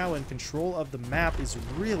 mid now, and control of the map is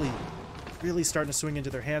really starting to swing into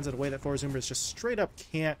their hands in a way that Zoomers just straight up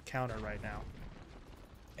can't counter right now.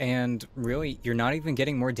 And really, you're not even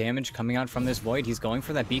getting more damage coming out from this Void. He's going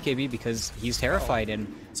for that BKB because he's terrified,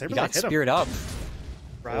 and he got Spirit up.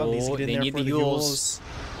 Growl needs to get in there for the Yules.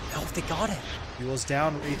 Oh, they got it. Yules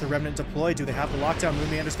down, Aether Remnant deployed. Do they have the lockdown?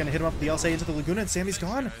 Moonmander's going to hit him up with the LSA into the Laguna, and Sammy's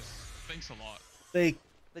gone. Thanks a lot. They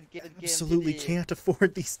absolutely can't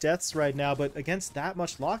afford these deaths right now, but against that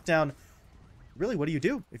much lockdown, really, what do you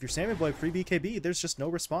do? If you're Sammy Boy free BKB, there's just no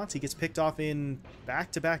response. He gets picked off in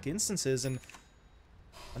back-to-back instances, and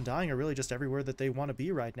Undying are really just everywhere that they want to be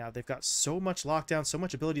right now. They've got so much lockdown, so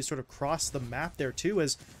much ability to sort of cross the map there too,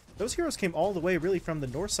 as those heroes came all the way really from the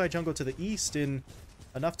north side jungle to the east in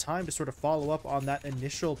enough time to sort of follow up on that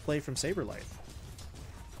initial play from Saberlight.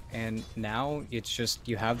 And now it's just,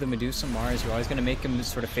 you have the Medusa Mars. You're always going to make him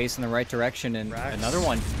sort of face in the right direction. And Brax. Another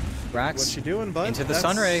one. Brax. What's she doing, bud? Into the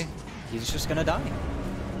Sunray. He's just going to die.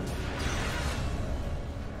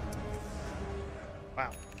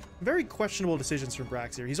 Wow. Very questionable decisions from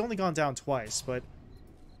Brax here. He's only gone down twice, but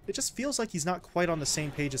it just feels like he's not quite on the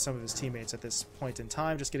same page as some of his teammates at this point in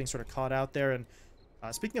time, just getting sort of caught out there. And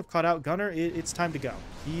speaking of caught out, Gunner, it's time to go.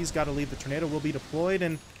 He's got to leave. The Tornado will be deployed,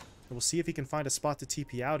 and we'll see if he can find a spot to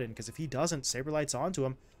TP out in, because if he doesn't, Saberlight's onto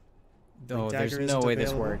him. Oh, there's no way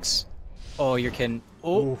this works. Oh, you're kidding.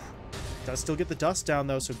 Oh. Ooh. Does still get the dust down,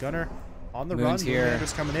 though, so Gunner on the Moon's run. here.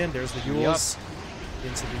 Moonmander's coming in. There's the Yules.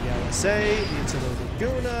 Into the LSA, into the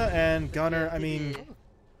Laguna, and Gunner, I mean...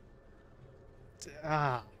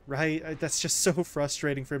 right? That's just so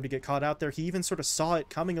frustrating for him to get caught out there. He even sort of saw it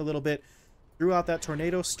coming a little bit, threw out that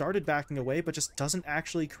Tornado, started backing away, but just doesn't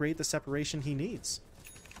actually create the separation he needs.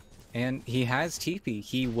 And he has TP.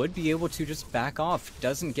 He would be able to just back off.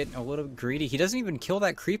 Doesn't get a little greedy. He doesn't even kill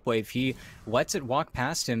that creep wave. He lets it walk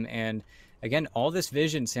past him. And again, all this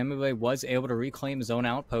vision, Samuel was able to reclaim his own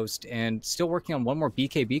outpost and still working on one more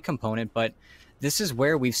BKB component. But this is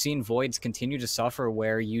where we've seen Voids continue to suffer,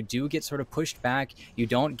 where you do get sort of pushed back, you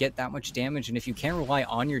don't get that much damage, and if you can't rely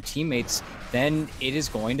on your teammates, then it is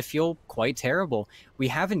going to feel quite terrible. We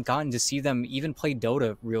haven't gotten to see them even play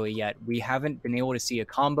Dota really yet. We haven't been able to see a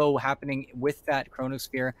combo happening with that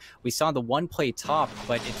Chronosphere. We saw the one play top,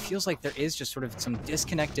 but it feels like there is just sort of some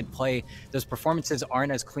disconnected play. Those performances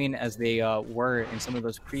aren't as clean as they were in some of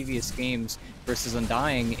those previous games versus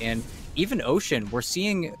Undying, and even Ocean. We're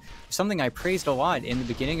seeing something I praised a lot in the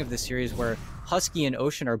beginning of the series, where Husky and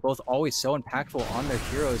Ocean are both always so impactful on their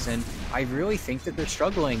heroes, and I really think that they're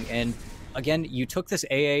struggling. And again, you took this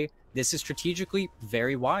AA. This is strategically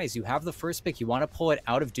very wise. You have the first pick. You want to pull it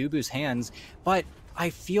out of Dubu's hands, but I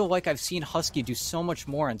feel like I've seen Husky do so much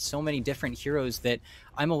more on so many different heroes that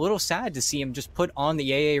I'm a little sad to see him just put on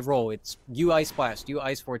the AA role. It's you Ice Blast, you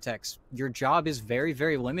Ice Vortex. Your job is very,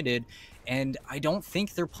 very limited, and I don't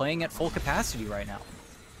think they're playing at full capacity right now.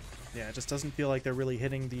 Yeah, it just doesn't feel like they're really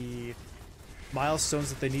hitting the milestones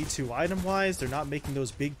that they need to item-wise. They're not making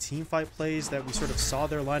those big teamfight plays that we sort of saw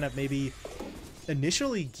their lineup maybe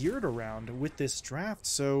initially geared around with this draft.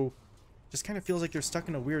 So just kind of feels like they're stuck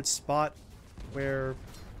in a weird spot where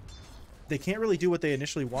they can't really do what they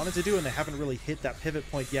initially wanted to do, and they haven't really hit that pivot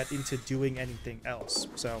point yet into doing anything else.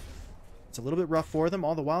 So it's a little bit rough for them.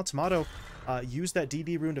 All the while, Tomato use that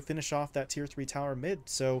DD rune to finish off that tier 3 tower mid.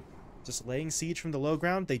 So just laying siege from the low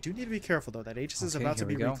ground. They do need to be careful, though. That Aegis is about to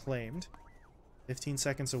be reclaimed. 15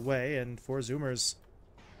 seconds away, and 4 Zoomers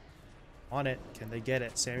on it. Can they get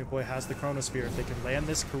it? Sammy Boy has the Chronosphere. If they can land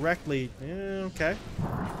this correctly, okay.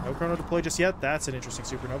 No Chrono deploy just yet. That's an interesting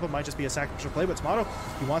Supernova. Might just be a sacrificial play, but Tomato,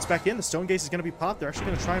 he wants back in. The Stone Gaze is going to be popped. They're actually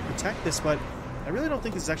going to try and protect this, but I really don't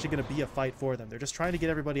think this is actually going to be a fight for them. They're just trying to get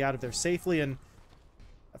everybody out of there safely, and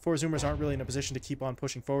 4 Zoomers aren't really in a position to keep on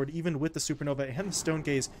pushing forward, even with the Supernova and the Stone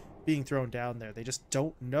Gaze being thrown down there. They just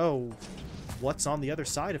don't know what's on the other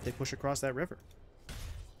side if they push across that river.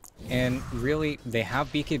 And really, they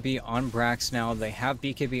have BKB on Brax now, they have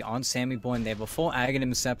BKB on Sammy Boy, and they have a full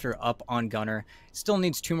Aghanim Scepter up on Gunner. Still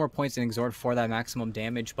needs 2 more points in Exhort for that maximum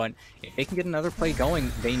damage, but if they can get another play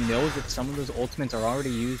going, they know that some of those ultimates are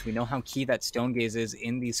already used. We know how key that Stone Gaze is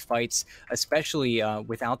in these fights, especially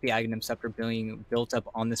without the Aghanim Scepter being built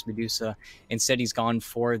up on this Medusa. Instead, he's gone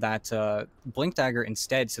for that Blink Dagger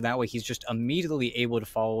instead, so that way he's just immediately able to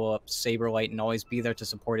follow up Saberlight and always be there to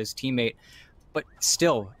support his teammate. But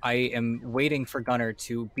still, I am waiting for Gunner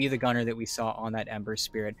to be the Gunner that we saw on that Ember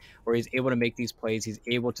Spirit, where he's able to make these plays, he's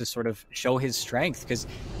able to sort of show his strength, because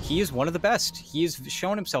he is one of the best. He has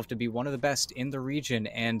shown himself to be one of the best in the region,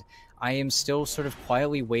 and I am still sort of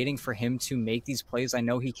quietly waiting for him to make these plays. I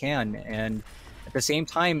know he can, and at the same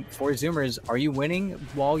time, for Zoomers, are you winning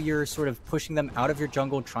while you're sort of pushing them out of your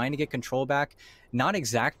jungle, trying to get control back? Not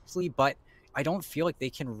exactly, but I don't feel like they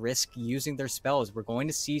can risk using their spells. We're going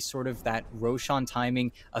to see sort of that Roshan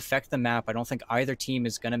timing affect the map. I don't think either team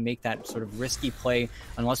is going to make that sort of risky play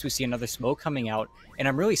unless we see another smoke coming out. And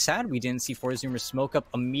I'm really sad we didn't see 4 Zoomers smoke up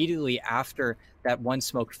immediately after that one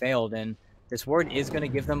smoke failed. And this ward is going to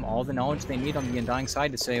give them all the knowledge they need on the Undying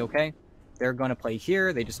side to say, okay, they're going to play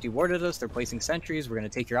here. They just dewarded us. They're placing sentries. We're going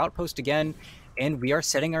to take your outpost again. And we are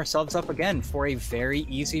setting ourselves up again for a very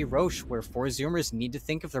easy Roche, where 4 Zoomers need to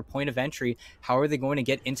think of their point of entry. How are they going to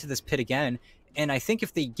get into this pit again? And I think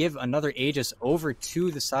if they give another Aegis over to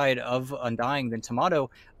the side of Undying, then Tomato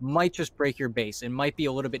might just break your base. It might be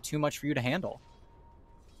a little bit too much for you to handle.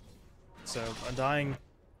 So Undying,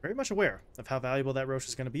 very much aware of how valuable that Roche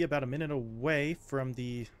is going to be, about a minute away from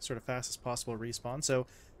the sort of fastest possible respawn. So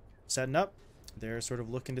setting up, they're sort of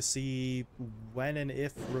looking to see when and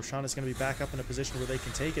if Roshan is going to be back up in a position where they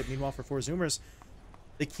can take it. Meanwhile, for 4 Zoomers,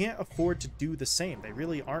 they can't afford to do the same. They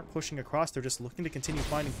really aren't pushing across. They're just looking to continue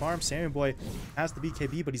finding farms. Sammy Boy has the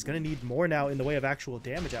BKB, but he's going to need more now in the way of actual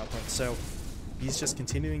damage output. So he's just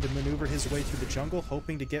continuing to maneuver his way through the jungle,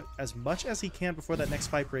 hoping to get as much as he can before that next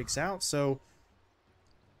fight breaks out. So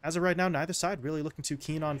as of right now, neither side really looking too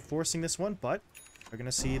keen on forcing this one, but we're going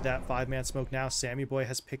to see that 5-man smoke now. Sammy Boy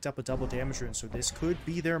has picked up a double damage rune, so this could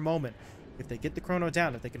be their moment. If they get the Chrono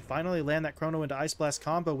down, if they can finally land that Chrono into Ice Blast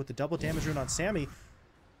combo with the double damage rune on Sammy,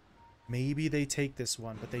 maybe they take this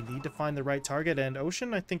one, but they need to find the right target, and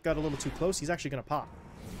Ocean, I think, got a little too close. He's actually going to pop.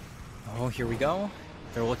 Oh, here we go.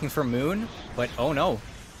 They're looking for Moon, but oh no.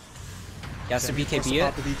 He has to BKB it.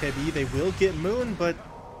 Pop the BKB. They will get Moon, but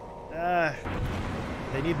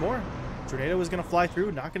they need more. Tornado is going to fly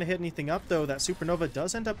through, not going to hit anything up, though. That Supernova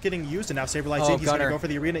does end up getting used, and now Saberlight's in. He's going to go for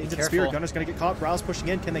the arena into the spear. Gunner's going to get caught. Browse pushing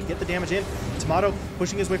in. Can they get the damage in? Tomato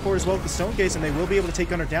pushing his way forward as well with the Stone Gaze, and they will be able to take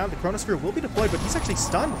Gunner down. The Chronosphere will be deployed, but he's actually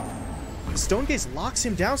stunned. The Stone Gaze locks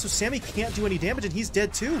him down, so Sammy can't do any damage, and he's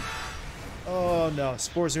dead too. Oh no,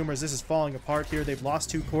 Spore Zoomers, this is falling apart here. They've lost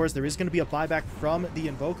 2 cores. There is going to be a buyback from the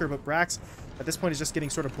Invoker, but Brax, at this point, is just getting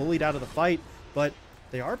sort of bullied out of the fight, but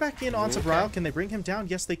they are back in onto Brile. Can they bring him down?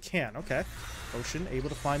 Yes, they can. Okay. Ocean able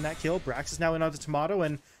to find that kill. Brax is now in onto Tomato,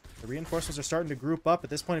 and the reinforcements are starting to group up. At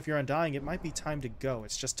this point, if you're Undying, it might be time to go.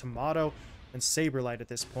 It's just Tomato and Saberlight at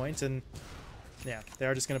this point, and yeah, they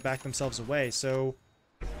are just going to back themselves away. So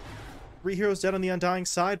 3 heroes dead on the Undying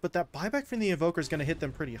side, but that buyback from the Invoker is going to hit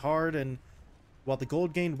them pretty hard, and while the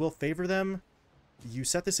gold gain will favor them, you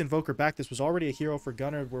set this Invoker back. This was already a hero for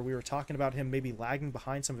Gunner, where we were talking about him maybe lagging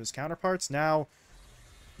behind some of his counterparts. Now,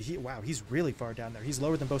 wow, he's really far down there. He's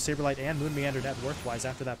lower than both Saberlight and Moon Meander net worth-wise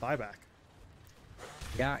after that buyback.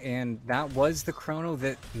 Yeah, and that was the Chrono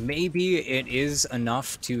that maybe it is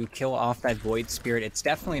enough to kill off that Void Spirit. It's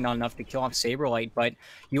definitely not enough to kill off Saberlight, but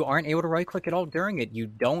you aren't able to right-click at all during it. You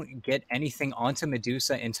don't get anything onto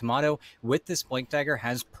Medusa, and Tomato, with this Blink Dagger,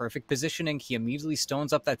 has perfect positioning. He immediately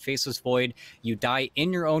stones up that Faceless Void. You die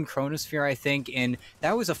in your own Chronosphere, I think, and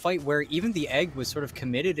that was a fight where even the egg was sort of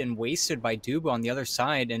committed and wasted by Dubu on the other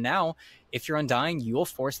side, and now if you're Undying, you'll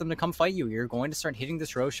force them to come fight you. You're going to start hitting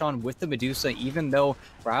this Roshan with the Medusa, even though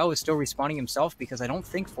Rao is still respawning himself, because I don't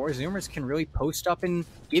think 4 Zoomers can really post up and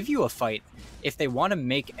give you a fight. If they want to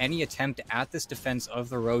make any attempt at this defense of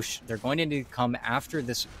the Rosh, they're going to need to come after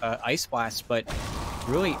this Ice Blast, but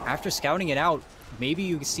really, after scouting it out, maybe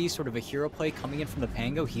you see sort of a hero play coming in from the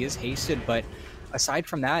Pango. He is hasted, but aside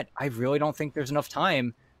from that, I really don't think there's enough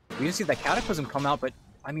time. We didn't see that Cataclysm come out, but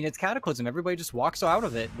I mean, it's Cataclysm. Everybody just walks out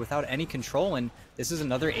of it without any control, and this is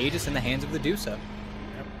another Aegis in the hands of the Dusa.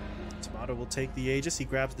 Yep. Tomato will take the Aegis. He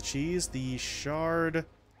grabs the cheese. The shard...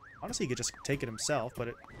 Honestly, he could just take it himself, but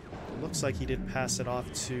it looks like he did pass it off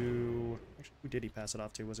to... Actually, who did he pass it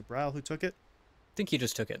off to? Was it Brile who took it? I think he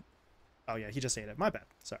just took it. Oh, yeah, he just ate it. My bad.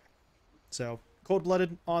 Sorry. So,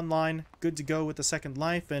 Cold-Blooded, online, good to go with the second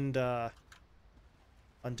life, and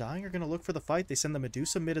Undying are going to look for the fight. They send the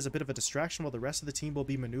Medusa mid as a bit of a distraction while the rest of the team will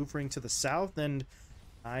be maneuvering to the south, and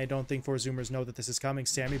I don't think 4 Zoomers know that this is coming.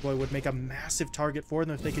 Sammy Boy would make a massive target for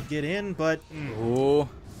them if they could get in, but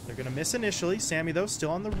they're going to miss initially. Sammy, though,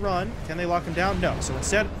 still on the run. Can they lock him down? No. So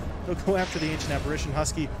instead, they'll go after the Ancient Apparition.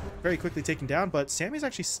 Husky very quickly taken down, but Sammy's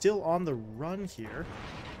actually still on the run here.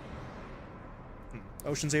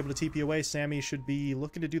 Ocean's able to TP away. Sammy should be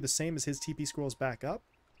looking to do the same as his TP scrolls back up.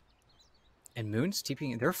 And Moon's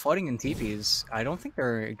TPing. They're flooding in TPs. I don't think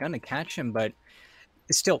they're going to catch him, but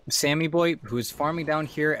still, Sammy Boy, who's farming down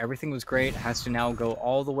here, everything was great, has to now go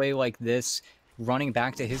all the way like this, running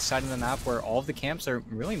back to his side of the map where all of the camps are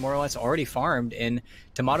really more or less already farmed. And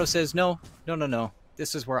Tomato says, no.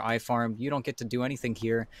 This is where I farm. You don't get to do anything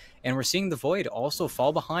here. And we're seeing the Void also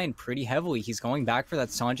fall behind pretty heavily. He's going back for that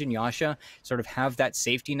Sanjin Yasha, sort of have that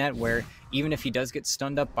safety net where even if he does get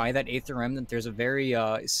stunned up by that Aether Remnant, there's a very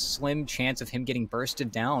slim chance of him getting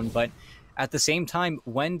bursted down. But at the same time,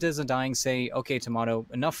 when does Undying say, okay, Tomato,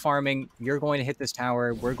 enough farming, you're going to hit this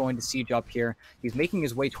tower, we're going to siege up here? He's making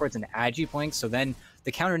his way towards an Agi blink, so then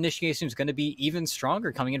the counter initiation is going to be even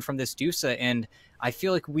stronger coming in from this Dusa, and I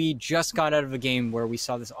feel like we just got out of a game where we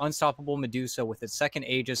saw this unstoppable Medusa with its second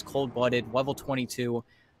Aegis, cold-blooded, level 22.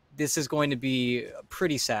 This is going to be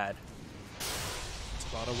pretty sad.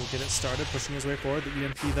 Tomato will get it started, pushing his way forward. The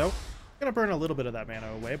EMP, though, gonna burn a little bit of that mana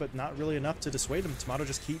away, but not really enough to dissuade him. Tomato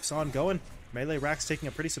just keeps on going. Melee Rack's taking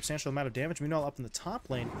a pretty substantial amount of damage. Meanwhile, up in the top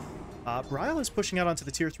lane, Brile is pushing out onto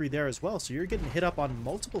the tier 3 there as well, so you're getting hit up on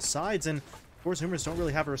multiple sides, and 4 Zoomers don't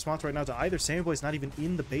really have a response right now to either. Sammy Boy's not even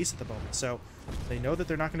in the base at the moment, so they know that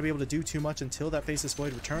they're not going to be able to do too much until that Faceless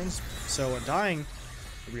Void returns. So Undying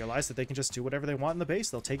realize that they can just do whatever they want in the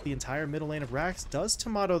base. They'll take the entire middle lane of Rax. Does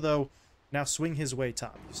Tomato, though, now swing his way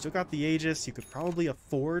top? You still got the Aegis. You could probably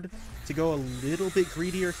afford to go a little bit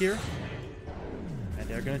greedier here. And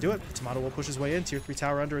they're going to do it. Tomato will push his way in. Tier 3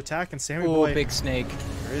 tower under attack, and Sammy Boy... big snake.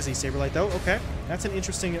 Where is he? Saberlight, though? Okay. That's an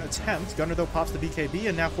interesting attempt. Gunner, though, pops the BKB,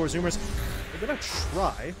 and now 4 Zoomers are going to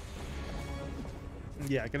try...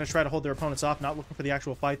 Yeah, going to try to hold their opponents off. Not looking for the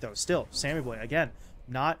actual fight, though. Still, Sammy Boy, again,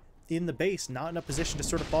 not in the base. Not in a position to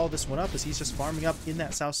sort of follow this one up, as he's just farming up in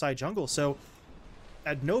that south side jungle. So...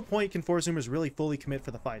 at no point can 4 Zoomers really fully commit for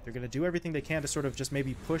the fight. They're going to do everything they can to sort of just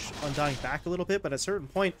maybe push Undying back a little bit, but at a certain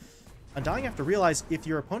point, Undying have to realize if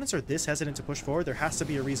your opponents are this hesitant to push forward, there has to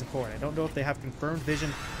be a reason for it. I don't know if they have confirmed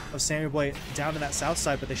vision of Sammy Boy down in that south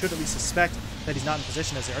side, but they should at least suspect that he's not in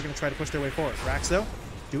position, as they are going to try to push their way forward. Rax, though,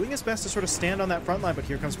 doing his best to sort of stand on that front line, but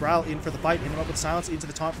here comes Brile in for the fight, hitting him up with silence into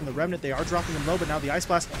the taunt from the Remnant. They are dropping him low, but now the Ice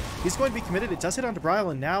Blast, he's going to be committed. It does hit onto Brile,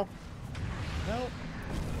 and now, well...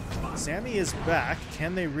 Sammy is back.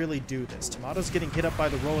 Can they really do this? Tomato's getting hit up by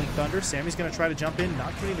the Rolling Thunder. Sammy's going to try to jump in,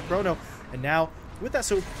 not committing the Chrono. And now, with that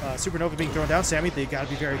Supernova being thrown down, Sammy, they got to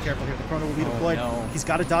be very careful here. The Chrono will be deployed. No. He's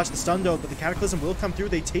got to dodge the stun, though, but the Cataclysm will come through.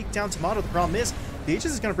 They take down Tomato. The problem is, the Aegis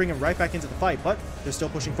is going to bring him right back into the fight, but they're still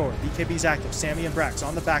pushing forward. BKB's active. Sammy and Brax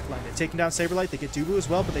on the back line. They're taking down Saberlight. They get Dubu as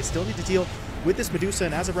well, but they still need to deal with this Medusa,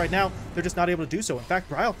 and as of right now, they're just not able to do so. In fact,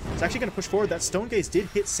 Brile is actually going to push forward. That Stone Gaze did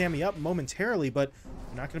hit Sammy up momentarily, but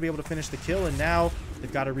they're not going to be able to finish the kill, and now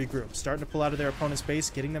they've got to regroup. Starting to pull out of their opponent's base,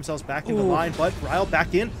 getting themselves back in the line, but Brile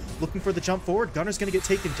back in, looking for the jump forward. Gunner's going to get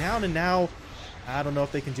taken down, and now I don't know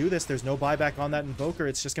if they can do this. There's no buyback on that Invoker.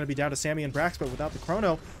 It's just going to be down to Sammy and Brax, but without the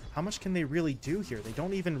Chrono, how much can they really do here? They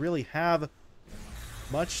don't even really have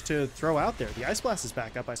much to throw out there. The Ice Blast is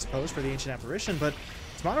back up, I suppose, for the Ancient Apparition, but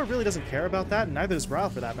Tomato really doesn't care about that, and neither does Brile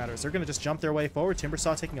for that matter. So they're going to just jump their way forward.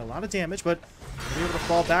 Timbersaw taking a lot of damage, but they'll be able to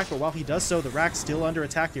fall back. But while he does so, the Rack's still under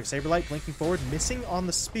attack here. Saberlight blinking forward, missing on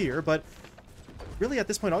the spear, but really at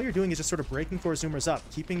this point, all you're doing is just sort of breaking 4 Zoomers up,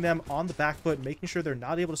 keeping them on the back foot, making sure they're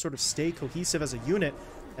not able to sort of stay cohesive as a unit,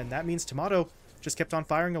 and that means Tomato just kept on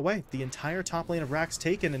firing away. The entire top lane of Rack's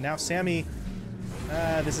taken, and now Sammy,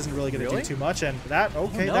 This isn't really going to do too much, and that,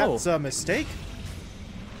 okay, that's a mistake.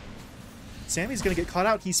 Sammy's going to get caught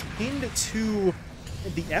out. He's pinned to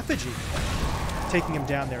the effigy, taking him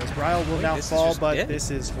down there. As Bryle will now fall, but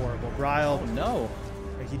this is horrible. Bryle, no.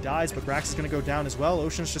 He dies, but Brax is going to go down as well.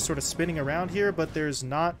 Ocean's just sort of spinning around here, but there's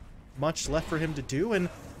not much left for him to do, and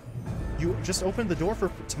you just opened the door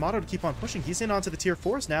for Tomato to keep on pushing. He's in onto the tier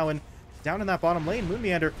 4s now, and down in that bottom lane, Moon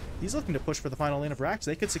Meander, he's looking to push for the final lane of Rax.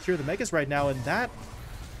 They could secure the Megas right now, and that...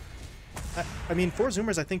 I mean, 4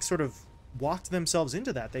 Zoomers, I think, sort of walked themselves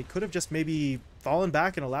into that. They could have just maybe fallen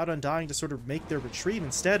back and allowed Undying to sort of make their retreat.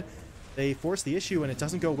 Instead, they force the issue, and it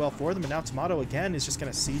doesn't go well for them, and now Tomato, again, is just going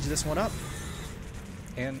to siege this one up.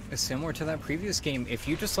 And similar to that previous game, if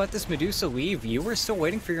you just let this Medusa leave, you were still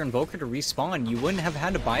waiting for your Invoker to respawn. You wouldn't have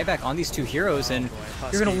had to buy back on these 2 heroes, and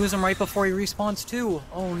you're going to lose him right before he respawns too.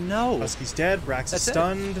 Oh no. Husky's dead, Brax is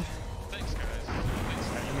stunned. Thanks, guys.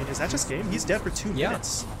 I mean, is that just game? He's dead for 2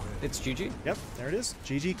 minutes. It's GG. Yep, there it is.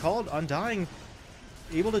 GG called. Undying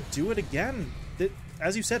able to do it again.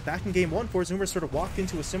 As you said, back in game 1, 4 Zoomers sort of walked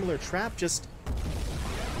into a similar trap. Just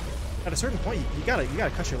at a certain point, you gotta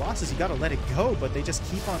cut your losses. You gotta let it go. But they just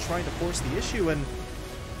keep on trying to force the issue, and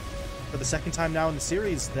for the second time now in the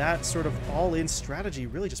series, that sort of all-in strategy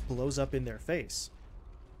really just blows up in their face.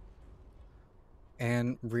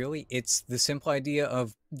 And really, it's the simple idea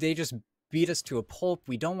of they just beat us to a pulp.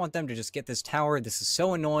 We don't want them to just get this tower. This is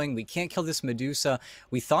so annoying. We can't kill this Medusa.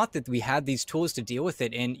 We thought that we had these tools to deal with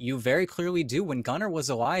it, and you very clearly do. When Gunnar was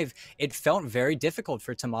alive, it felt very difficult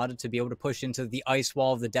for Tomato to be able to push into the ice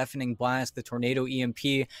wall, the deafening blast, the tornado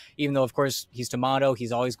EMP, even though, of course, he's Tomato.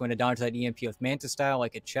 He's always going to dodge that EMP with Manta style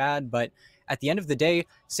like a Chad, but at the end of the day,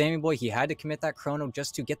 Sammy Boy, he had to commit that chrono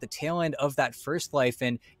just to get the tail end of that first life.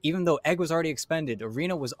 And even though Egg was already expended,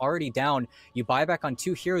 Arena was already down, you buy back on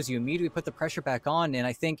 2 heroes, you immediately put the pressure back on. And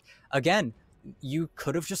I think, again, you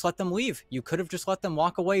could have just let them leave. You could have just let them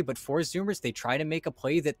walk away. But for Zoomers, they try to make a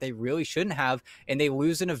play that they really shouldn't have, and they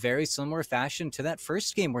lose in a very similar fashion to that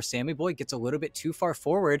first game where Sammy Boy gets a little bit too far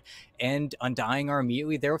forward, and Undying are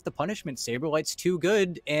immediately there with the punishment. Saberlight's too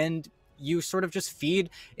good, and you sort of just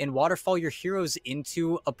feed and waterfall your heroes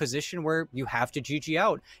into a position where you have to GG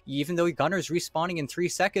out. Even though Gunner's respawning in 3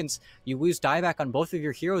 seconds, you lose dieback on both of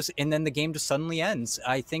your heroes, and then the game just suddenly ends.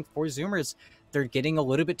 I think for Zoomers, they're getting a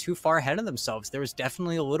little bit too far ahead of themselves. There was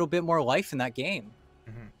definitely a little bit more life in that game.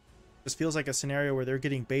 This feels like a scenario where they're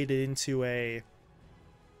getting baited into a,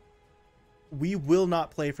 we will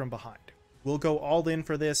not play from behind. We'll go all in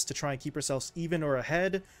for this to try and keep ourselves even or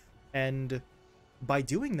ahead, and by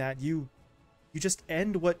doing that, you just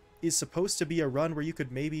end what is supposed to be a run where you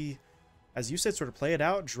could maybe, as you said, sort of play it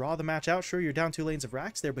out, draw the match out. Sure, you're down 2 lanes of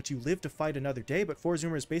Rax there, but you live to fight another day. But 4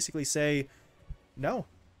 Zoomers basically say, no,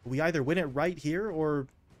 we either win it right here or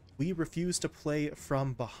we refuse to play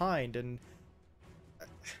from behind. And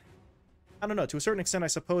I don't know, to a certain extent, I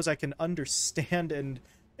suppose I can understand and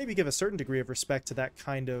maybe give a certain degree of respect to that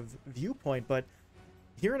kind of viewpoint, but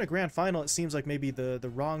here in a grand final, it seems like maybe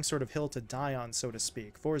the wrong sort of hill to die on, so to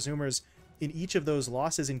speak. 4 Zoomers in each of those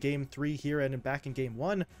losses in game 3 here and back in game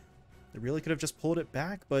 1, they really could have just pulled it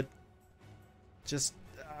back, but just,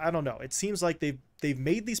 I don't know. It seems like they've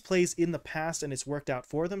made these plays in the past and it's worked out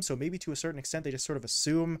for them, so maybe to a certain extent they just sort of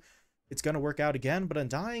assume it's going to work out again, but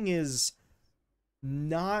Undying is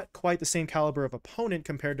not quite the same caliber of opponent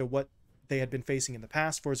compared to what they had been facing in the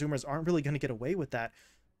past. 4 Zoomers aren't really going to get away with that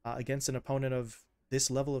against an opponent of this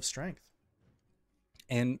level of strength.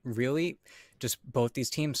 And really, just both these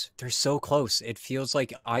teams, they're so close. It feels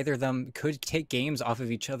like either of them could take games off of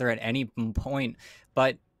each other at any point.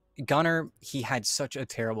 But Gunnar, he had such a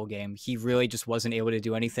terrible game. He really just wasn't able to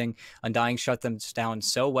do anything. Undying shut them down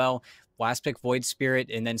so well. Last pick Void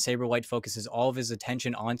Spirit, and then Saberlight focuses all of his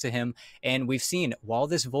attention onto him. And we've seen, while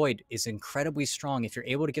this Void is incredibly strong, if you're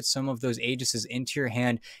able to get some of those Aegises into your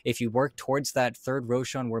hand, if you work towards that third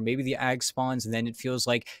Roshan where maybe the Ag spawns, and then it feels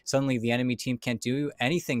like suddenly the enemy team can't do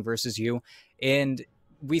anything versus you. And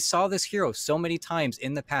we saw this hero so many times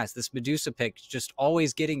in the past, this Medusa pick, just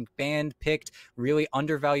always getting banned, picked, really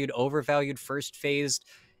undervalued, overvalued, first phased.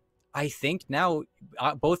 I think now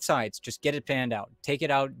both sides just get it panned out, take it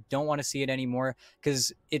out, don't want to see it anymore,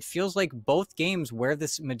 because it feels like both games where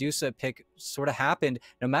this Medusa pick sort of happened,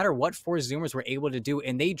 no matter what 4 Zoomers were able to do,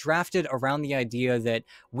 and they drafted around the idea that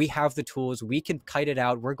we have the tools, we can kite it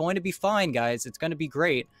out, we're going to be fine, guys, it's going to be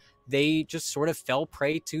great. They just sort of fell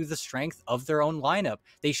prey to the strength of their own lineup.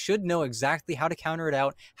 They should know exactly how to counter it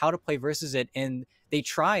out, how to play versus it, and they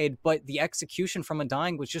tried, but the execution from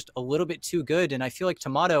Undying was just a little bit too good. And I feel like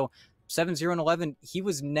Tomato, 7-0 and 11, he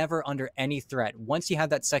was never under any threat. Once he had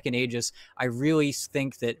that second Aegis, I really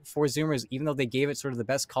think that for Zoomers, even though they gave it sort of the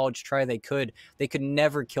best college try they could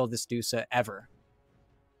never kill this Dusa ever.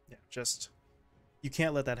 Yeah, just, you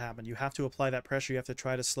can't let that happen. You have to apply that pressure. You have to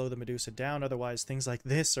try to slow the Medusa down. Otherwise, things like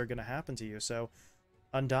this are going to happen to you. So,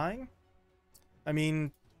 Undying, I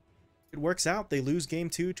mean, it works out. They lose game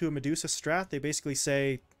 2 to a Medusa strat. They basically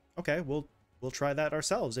say, okay, we'll try that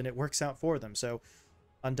ourselves, and it works out for them. So,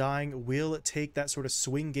 Undying will take that sort of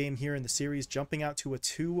swing game here in the series, jumping out to a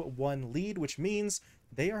 2-1 lead, which means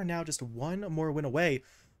they are now just one more win away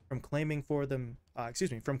from claiming for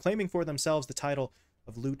themselves the title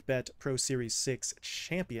of LootBet Pro Series 6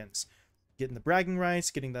 champions, getting the bragging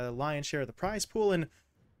rights, getting the lion's share of the prize pool, and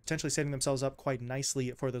potentially setting themselves up quite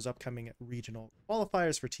nicely for those upcoming regional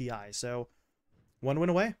qualifiers for TI. So, one win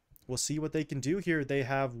away. We'll see what they can do here. They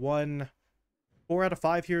have won 4 out of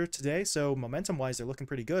 5 here today, so momentum-wise, they're looking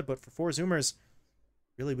pretty good. But for 4Zoomers,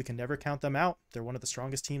 really, we can never count them out. They're one of the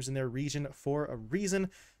strongest teams in their region for a reason,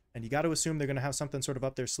 and you got to assume they're going to have something sort of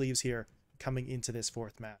up their sleeves here coming into this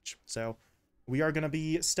 4th match. So we are going to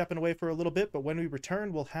be stepping away for a little bit, but when we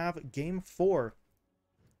return, we'll have Game 4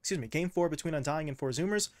 between Undying and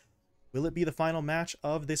 4Zoomers. Will it be the final match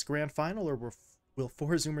of this grand final, or will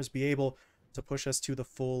 4Zoomers be able to push us to the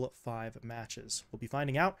full 5 matches? We'll be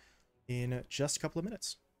finding out in just a couple of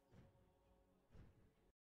minutes.